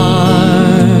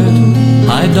heart.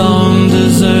 I don't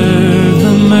deserve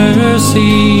the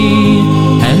mercy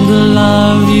and the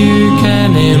love you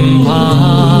can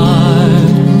impart,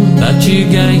 but you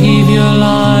gave your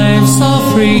life so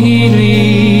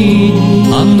freely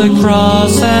on the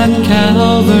cross at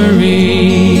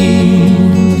Calvary.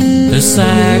 The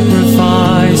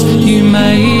sacrifice you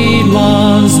made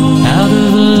was out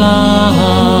of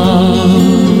love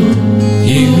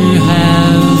you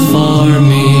have for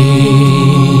me.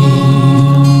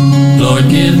 Lord,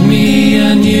 give me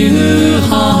a new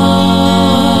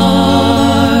heart,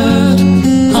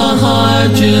 a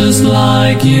heart just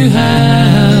like you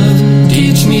have.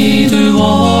 Teach me to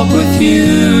walk with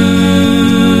you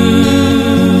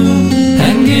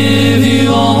and give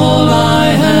you all I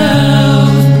have.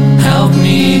 Help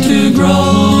me to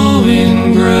grow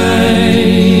in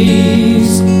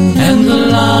grace and the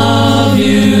love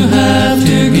you have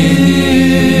to give.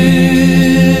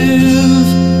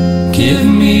 Give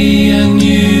me a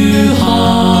new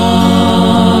heart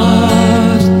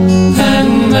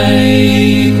and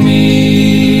make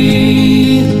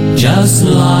me just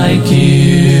like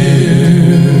you.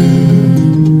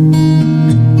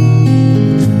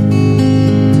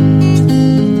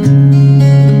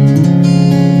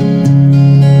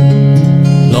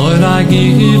 Lord, I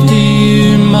give to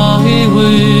you my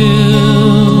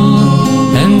will,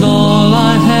 and all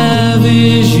I have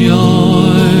is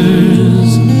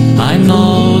yours. I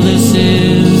know this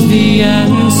is the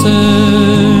answer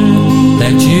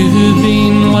that you've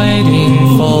been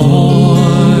waiting for.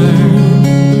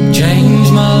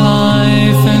 Change my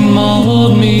life and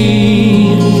mold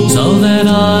me so that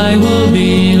I will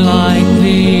be like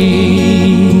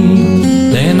thee.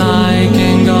 Then I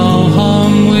can go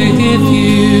home with you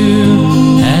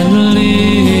and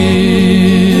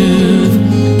live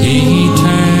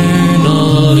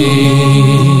eternally.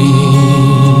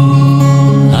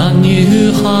 A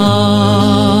new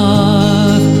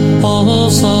heart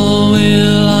also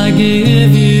will I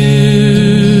give you,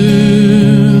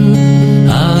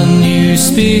 a new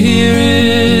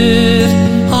spirit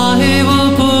I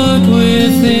will put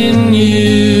within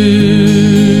you.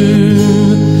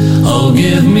 Oh,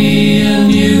 give me a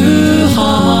new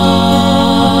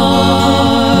heart,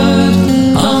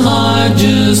 a heart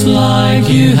just like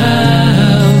you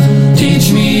have.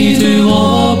 Teach me to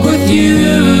walk with you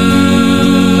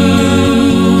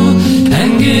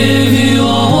and give you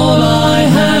all I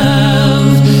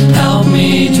have. Help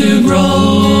me to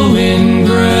grow in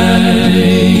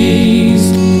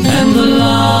grace and the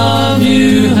love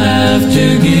you have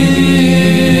to give.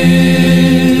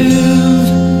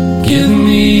 Give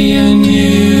me a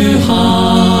new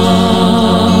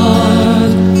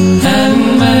heart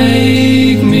and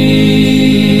make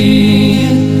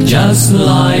me just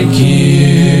like you.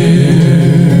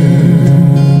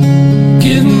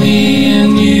 Give me a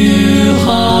new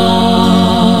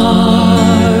heart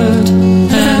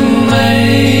and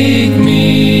make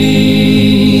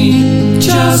me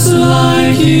just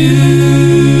like you.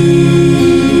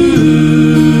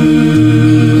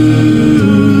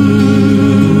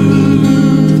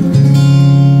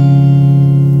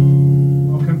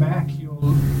 Welcome back.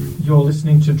 You're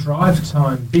listening to Drive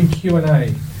Time, Big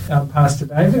Q&A. I'm Pastor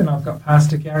David, and I've got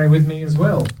Pastor Gary with me as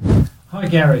well. Hi,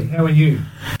 Gary. How are you?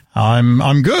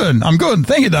 I'm good. I'm good.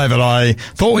 Thank you, David. I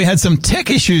thought we had some tech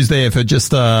issues there for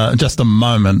just a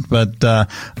moment, but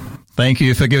thank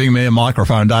you for giving me a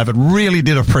microphone, David. Really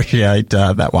did appreciate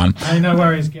that one. Hey, no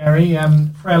worries, Gary.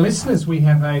 For our listeners, we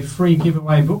have a free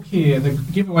giveaway book here. The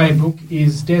giveaway book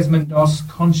is Desmond Doss,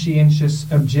 Conscientious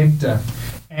Objector.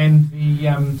 And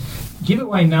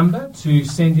giveaway number to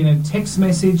send in a text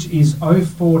message is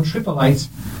 04888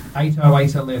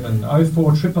 80811.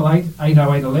 04888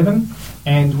 80811.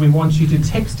 And we want you to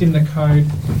text in the code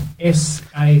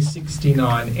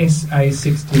SA69.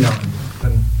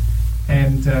 SA69.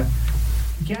 And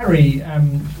Gary,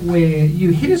 where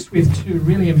you hit us with two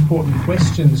really important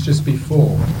questions just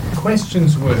before. The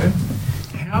questions were,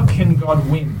 how can God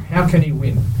win? How can he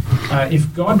win?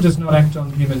 If God does not act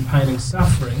on human pain and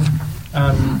suffering,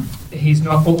 he's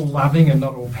not all loving and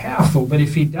not all powerful. But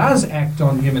if he does act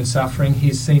on human suffering,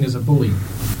 he's seen as a bully.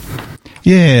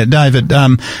 Yeah, David,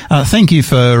 thank you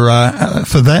for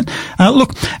that.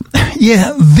 Look,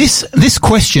 yeah, this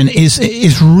question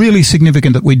is really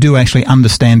significant that we do actually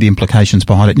understand the implications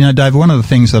behind it. You know, David, one of the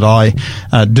things that I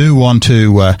do want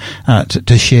to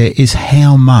share is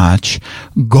how much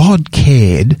God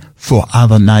cared for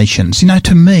other nations. You know,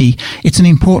 to me, it's an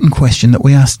important question that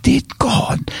we ask, did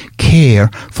God care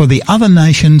for the other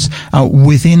nations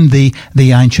within the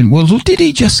ancient world, or did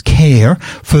he just care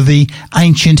for the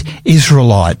ancient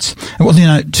Israelites? Well, you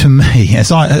know, to me,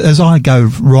 as I go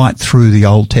right through the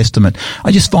Old Testament,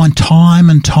 I just find time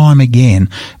and time again,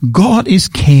 God is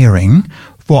caring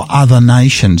for other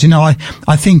nations. You know, I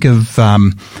think of,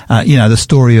 the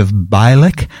story of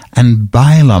Balak and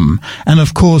Balaam. And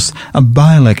of course,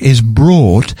 Balak is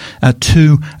brought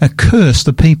to curse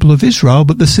the people of Israel.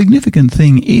 But the significant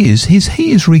thing is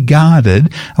he is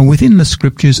regarded within the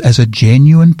scriptures as a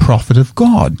genuine prophet of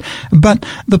God. But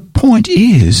the point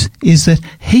is that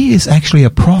he is actually a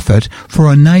prophet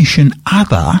for a nation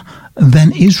other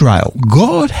than Israel.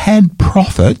 God had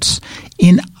prophets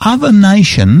in other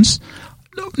nations,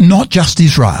 not just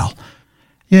Israel.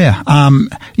 Yeah.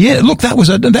 Look, that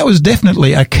was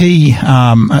definitely a key,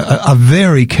 a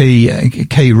very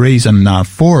key reason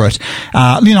for it.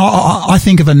 I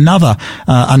think of a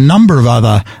number of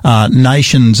other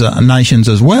nations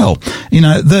as well. You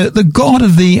know, the God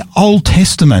of the Old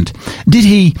Testament, did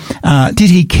he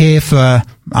care for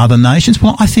other nations?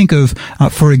 Well, I think of,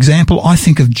 for example,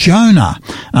 Jonah.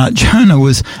 Jonah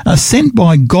was sent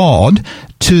by God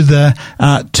to the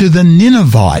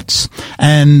Ninevites,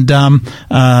 and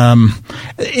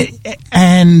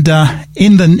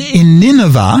in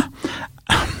Nineveh,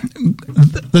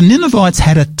 the Ninevites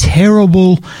had a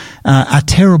terrible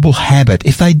habit.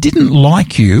 If they didn't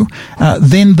like you,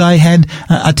 then they had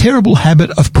a terrible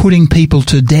habit of putting people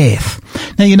to death.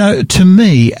 Now, you know, to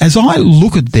me, as I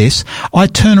look at this, I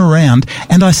turn around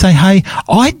and I say, hey,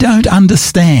 I don't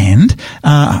understand,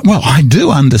 I do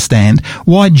understand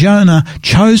why Jonah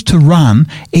chose to run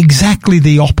exactly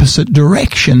the opposite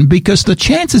direction, because the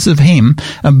chances of him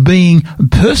being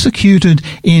persecuted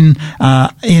in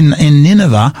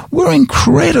Nineveh were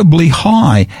incredibly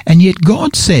high. And yet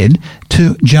God said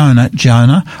to Jonah,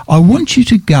 I want you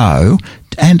to go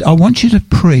and I want you to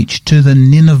preach to the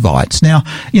Ninevites. Now,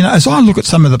 you know, as I look at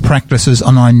some of the practices,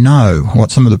 and I know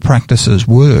what some of the practices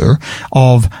were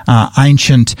of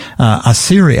ancient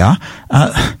Assyria,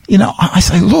 I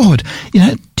say, Lord, you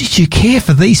know, did you care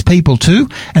for these people too?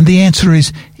 And the answer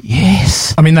is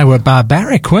yes. I mean, they were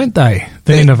barbaric, weren't they,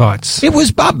 the Ninevites? It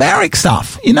was barbaric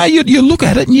stuff. You know, you look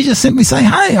at it and you just simply say,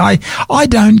 hey, I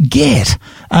don't get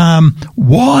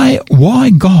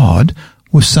why God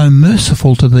was so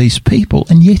merciful to these people,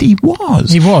 and yet he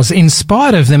was. He was, in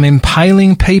spite of them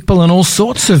impaling people and all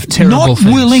sorts of terrible things.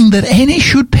 Not willing that any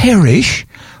should perish,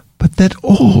 but that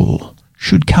all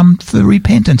should come to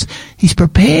repentance. He's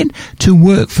prepared to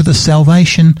work for the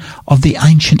salvation of the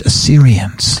ancient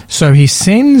Assyrians. So he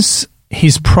sends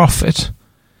his prophet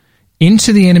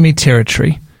into the enemy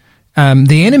territory.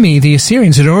 The enemy, the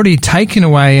Assyrians, had already taken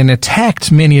away and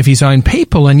attacked many of his own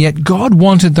people, and yet God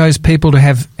wanted those people to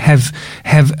have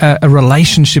a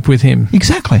relationship with him.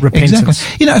 Exactly. Repentance.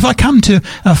 Exactly. You know, if I come to,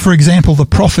 for example, the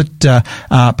prophet the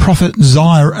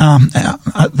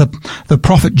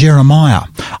prophet Jeremiah,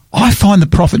 I find the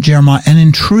prophet Jeremiah an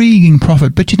intriguing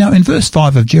prophet. But, you know, in verse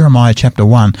 5 of Jeremiah chapter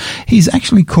 1, he's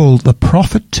actually called the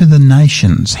prophet to the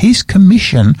nations. His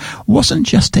commission wasn't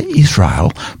just to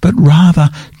Israel, but rather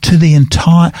to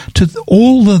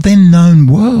all the then known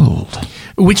world.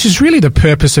 Which is really the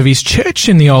purpose of his church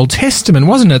in the Old Testament,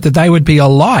 wasn't it? That they would be a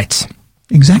light.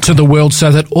 Exactly. To the world so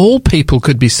that all people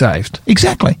could be saved.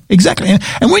 Exactly.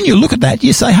 And when you look at that,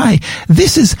 you say, hey,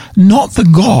 this is not the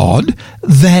God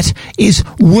that is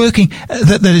working,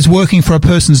 that is working for a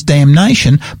person's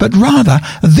damnation, but rather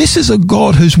this is a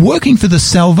God who's working for the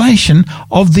salvation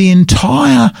of the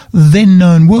entire then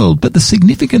known world. But the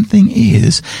significant thing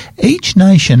is each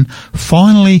nation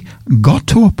finally got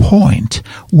to a point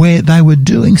where they were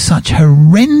doing such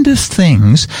horrendous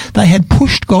things, they had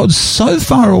pushed God so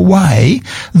far away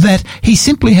that he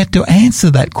simply had to answer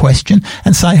that question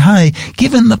and say, hey,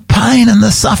 given the pain and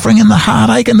the suffering and the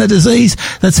heartache and the disease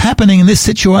that's happening in this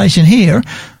situation here,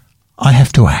 I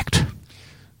have to act.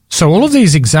 So all of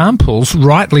these examples,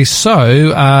 rightly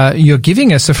so, you're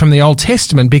giving us are from the Old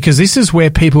Testament, because this is where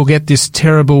people get this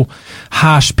terrible,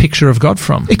 harsh picture of God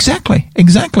from. Exactly.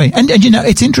 And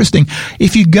it's interesting.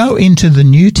 If you go into the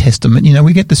New Testament,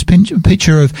 we get this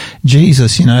picture of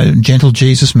Jesus, gentle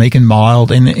Jesus, meek and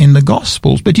mild in the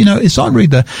Gospels. But, as I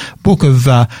read the book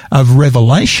of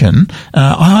Revelation,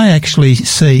 I actually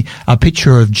see a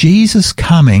picture of Jesus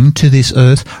coming to this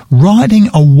earth riding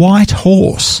a white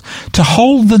horse to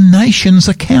hold the nations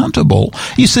accountable.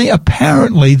 You see,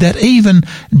 apparently that even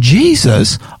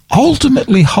Jesus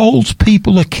ultimately holds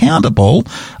people accountable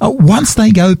once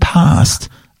they go past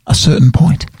a certain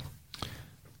point.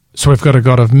 So we've got a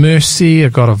God of mercy, a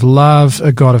God of love,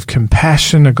 a God of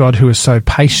compassion, a God who is so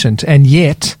patient, and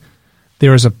yet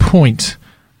there is a point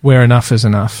where enough is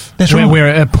enough. That's right.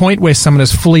 Where a point where someone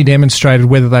has fully demonstrated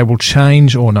whether they will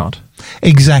change or not.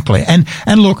 Exactly. And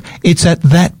look, it's at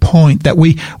that point that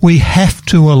we have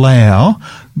to allow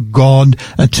God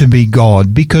to be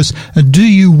God, because do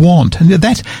you want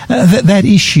that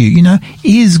issue,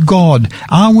 is God,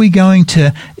 are we going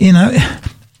to,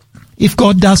 if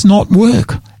God does not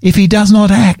work, if he does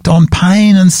not act on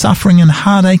pain and suffering and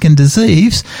heartache and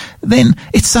disease, then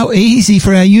it's so easy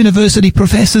for our university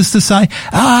professors to say,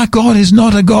 God is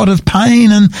not a God of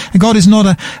pain, and God is not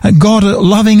a God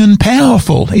loving and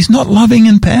powerful. He's not loving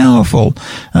and powerful.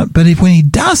 But when he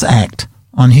does act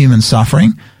on human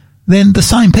suffering, then the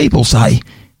same people say,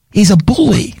 he's a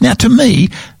bully. Now, to me,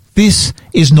 this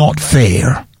is not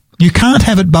fair. You can't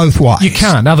have it both ways. You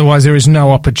can't. Otherwise, there is no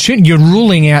opportunity. You're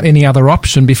ruling out any other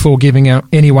option before giving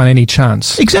anyone any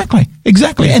chance. Exactly.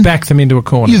 You've backed them into a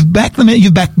corner. You've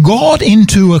backed God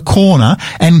into a corner,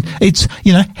 and it's,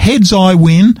 heads I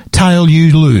win, tail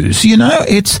you lose.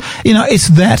 It's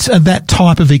that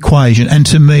type of equation. And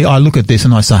to me, I look at this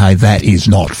and I say, hey, that is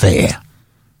not fair.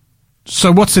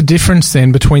 So what's the difference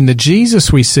then between the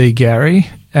Jesus we see, Gary,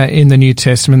 in the New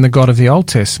Testament and the God of the Old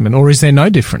Testament? Or is there no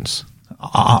difference?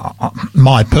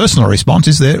 My personal response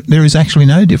is there is actually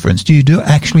no difference. You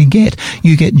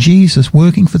get Jesus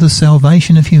working for the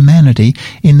salvation of humanity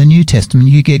in the New Testament.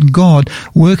 You get God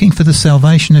working for the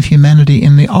salvation of humanity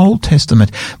in the Old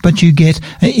Testament. But you get,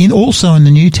 also in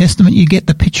the New Testament, you get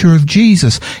the picture of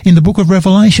Jesus in the book of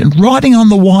Revelation, riding on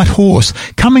the white horse,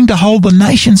 coming to hold the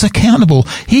nations accountable.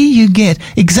 Here you get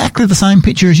exactly the same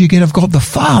picture as you get of God the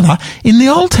Father in the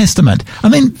Old Testament. I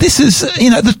mean, this is,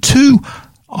 the two.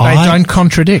 They don't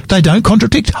contradict. They don't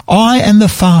contradict. I and the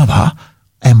Father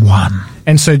am one.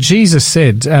 And so Jesus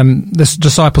said, the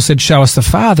disciple said, show us the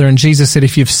Father. And Jesus said,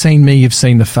 if you've seen me, you've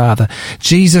seen the Father.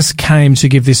 Jesus came to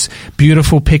give this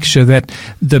beautiful picture that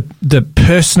the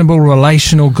personable,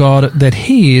 relational God that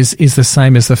he is the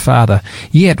same as the Father.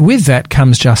 Yet with that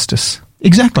comes justice.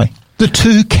 Exactly. The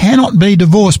two cannot be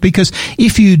divorced, because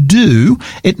if you do,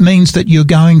 it means that you're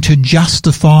going to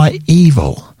justify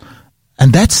evil.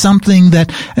 And that's something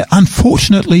that,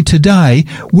 unfortunately, today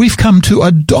we've come to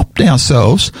adopt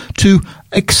ourselves to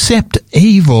accept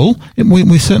evil.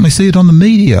 We certainly see it on the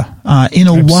media in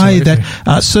a Absolutely. way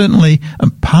that certainly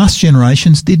past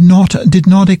generations did not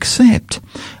accept.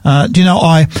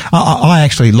 I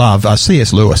actually love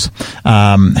C.S. Lewis.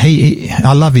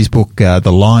 I love his book,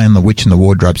 The Lion, the Witch, and the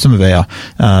Wardrobe. Some of our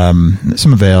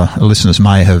listeners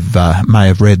may have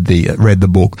read the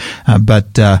book,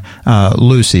 but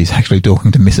Lucy's actually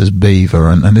talking to Mrs. Beaver,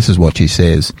 and this is what she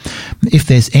says: if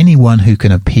there's anyone who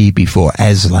can appear before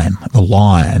Aslan, the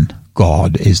lion,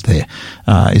 God is there,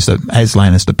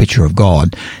 Aslan is the picture of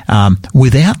God,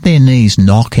 without their knees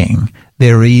knocking,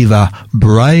 they're either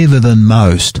braver than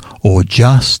most or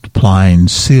just plain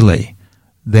silly.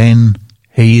 Then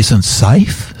he isn't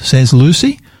safe, says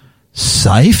Lucy.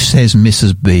 Safe, says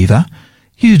Mrs. Beaver.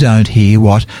 You don't hear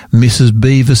what Mrs.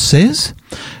 Beaver says.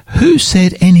 Who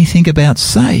said anything about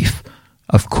safe?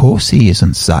 Of course he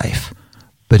isn't safe.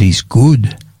 But he's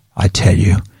good, I tell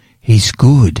you. He's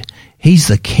good. He's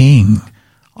the king.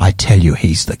 I tell you,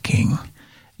 he's the king.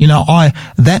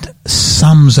 That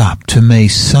sums up to me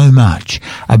so much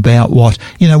about what,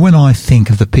 when I think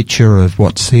of the picture of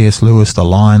what C.S. Lewis, The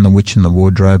Lion, the Witch, and the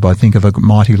Wardrobe, I think of a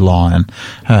mighty lion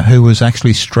who was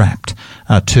actually strapped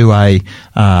to a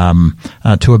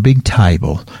big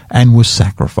table and was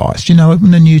sacrificed. In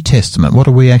the New Testament, what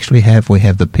do we actually have? We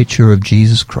have the picture of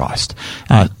Jesus Christ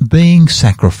being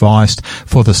sacrificed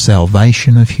for the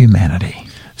salvation of humanity.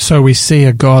 So we see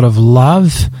a God of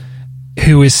love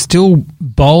who is still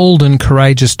bold and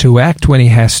courageous to act when he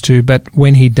has to, but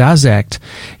when he does act,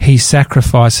 he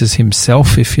sacrifices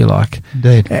himself, if you like.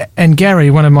 Indeed. And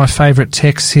Gary, one of my favourite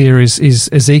texts here is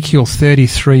Ezekiel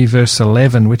 33 verse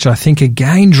 11, which I think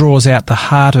again draws out the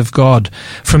heart of God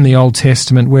from the Old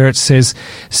Testament, where it says,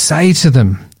 "Say to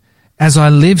them, as I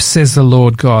live, says the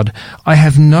Lord God, I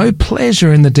have no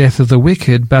pleasure in the death of the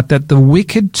wicked, but that the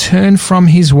wicked turn from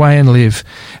his way and live."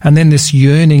 And then this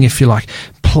yearning, if you like,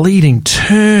 pleading,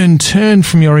 turn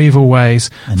from your evil ways,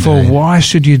 Indeed. for why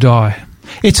should you die?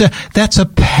 That's a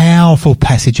powerful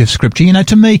passage of Scripture.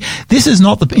 To me, this is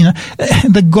not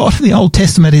the God of the Old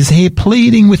Testament is here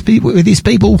pleading with his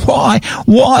people.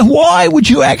 Why would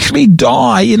you actually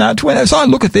die? As I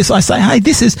look at this, I say, hey,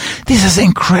 this is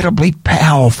incredibly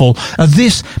powerful.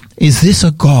 Is this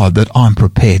a God that I'm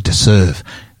prepared to serve?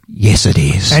 Yes, it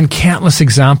is. And countless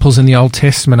examples in the Old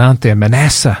Testament, aren't there?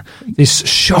 Manasseh, this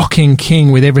shocking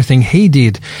king with everything he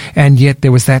did, and yet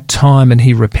there was that time and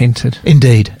he repented.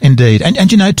 Indeed. And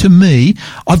to me,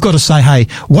 I've got to say, hey,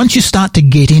 once you start to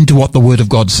get into what the Word of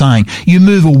God's saying, you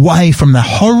move away from the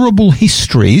horrible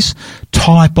histories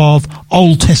type of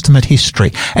Old Testament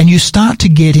history, and you start to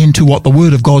get into what the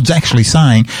Word of God's actually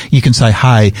saying. You can say,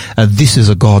 hey, this is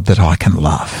a God that I can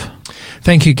love.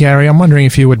 Thank you, Gary. I'm wondering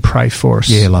if you would pray for us.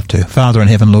 Yeah, love to. Father in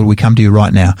heaven, Lord, we come to you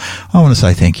right now. I want to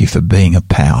say thank you for being a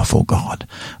powerful God.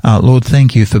 Lord,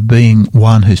 thank you for being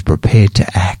one who's prepared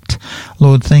to act.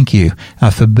 Lord, thank you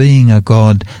for being a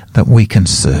God that we can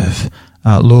serve.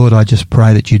 Lord, I just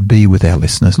pray that you'd be with our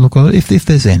listeners. Look, if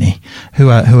there's any who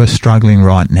are struggling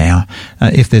right now,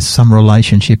 if there's some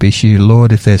relationship issue,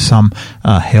 Lord, if there's some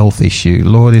health issue,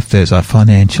 Lord, if there's a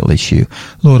financial issue,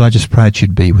 Lord, I just pray that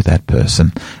you'd be with that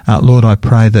person. Lord, I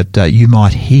pray that you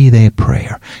might hear their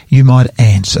prayer, you might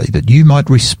answer, that you might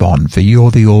respond, for you're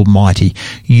the Almighty,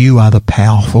 you are the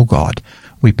powerful God.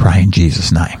 We pray in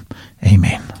Jesus' name.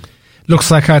 Amen.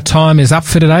 Looks like our time is up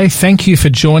for today. Thank you for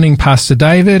joining Pastor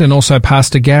David and also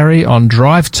Pastor Gary on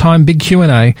Drive Time Big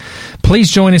Q&A.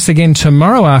 Please join us again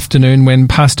tomorrow afternoon when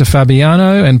Pastor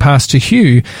Fabiano and Pastor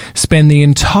Hugh spend the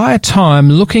entire time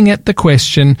looking at the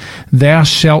question, "Thou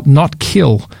shalt not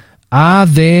kill." Are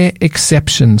there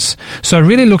exceptions? So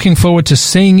really looking forward to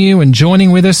seeing you and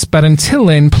joining with us. But until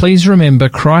then, please remember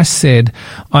Christ said,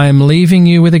 "I am leaving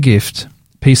you with a gift,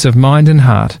 peace of mind and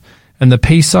heart. And the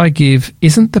peace I give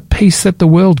isn't the peace that the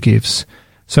world gives.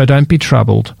 So don't be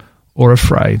troubled or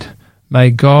afraid."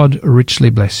 May God richly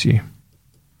bless you.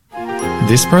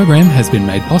 This program has been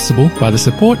made possible by the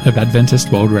support of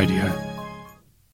Adventist World Radio.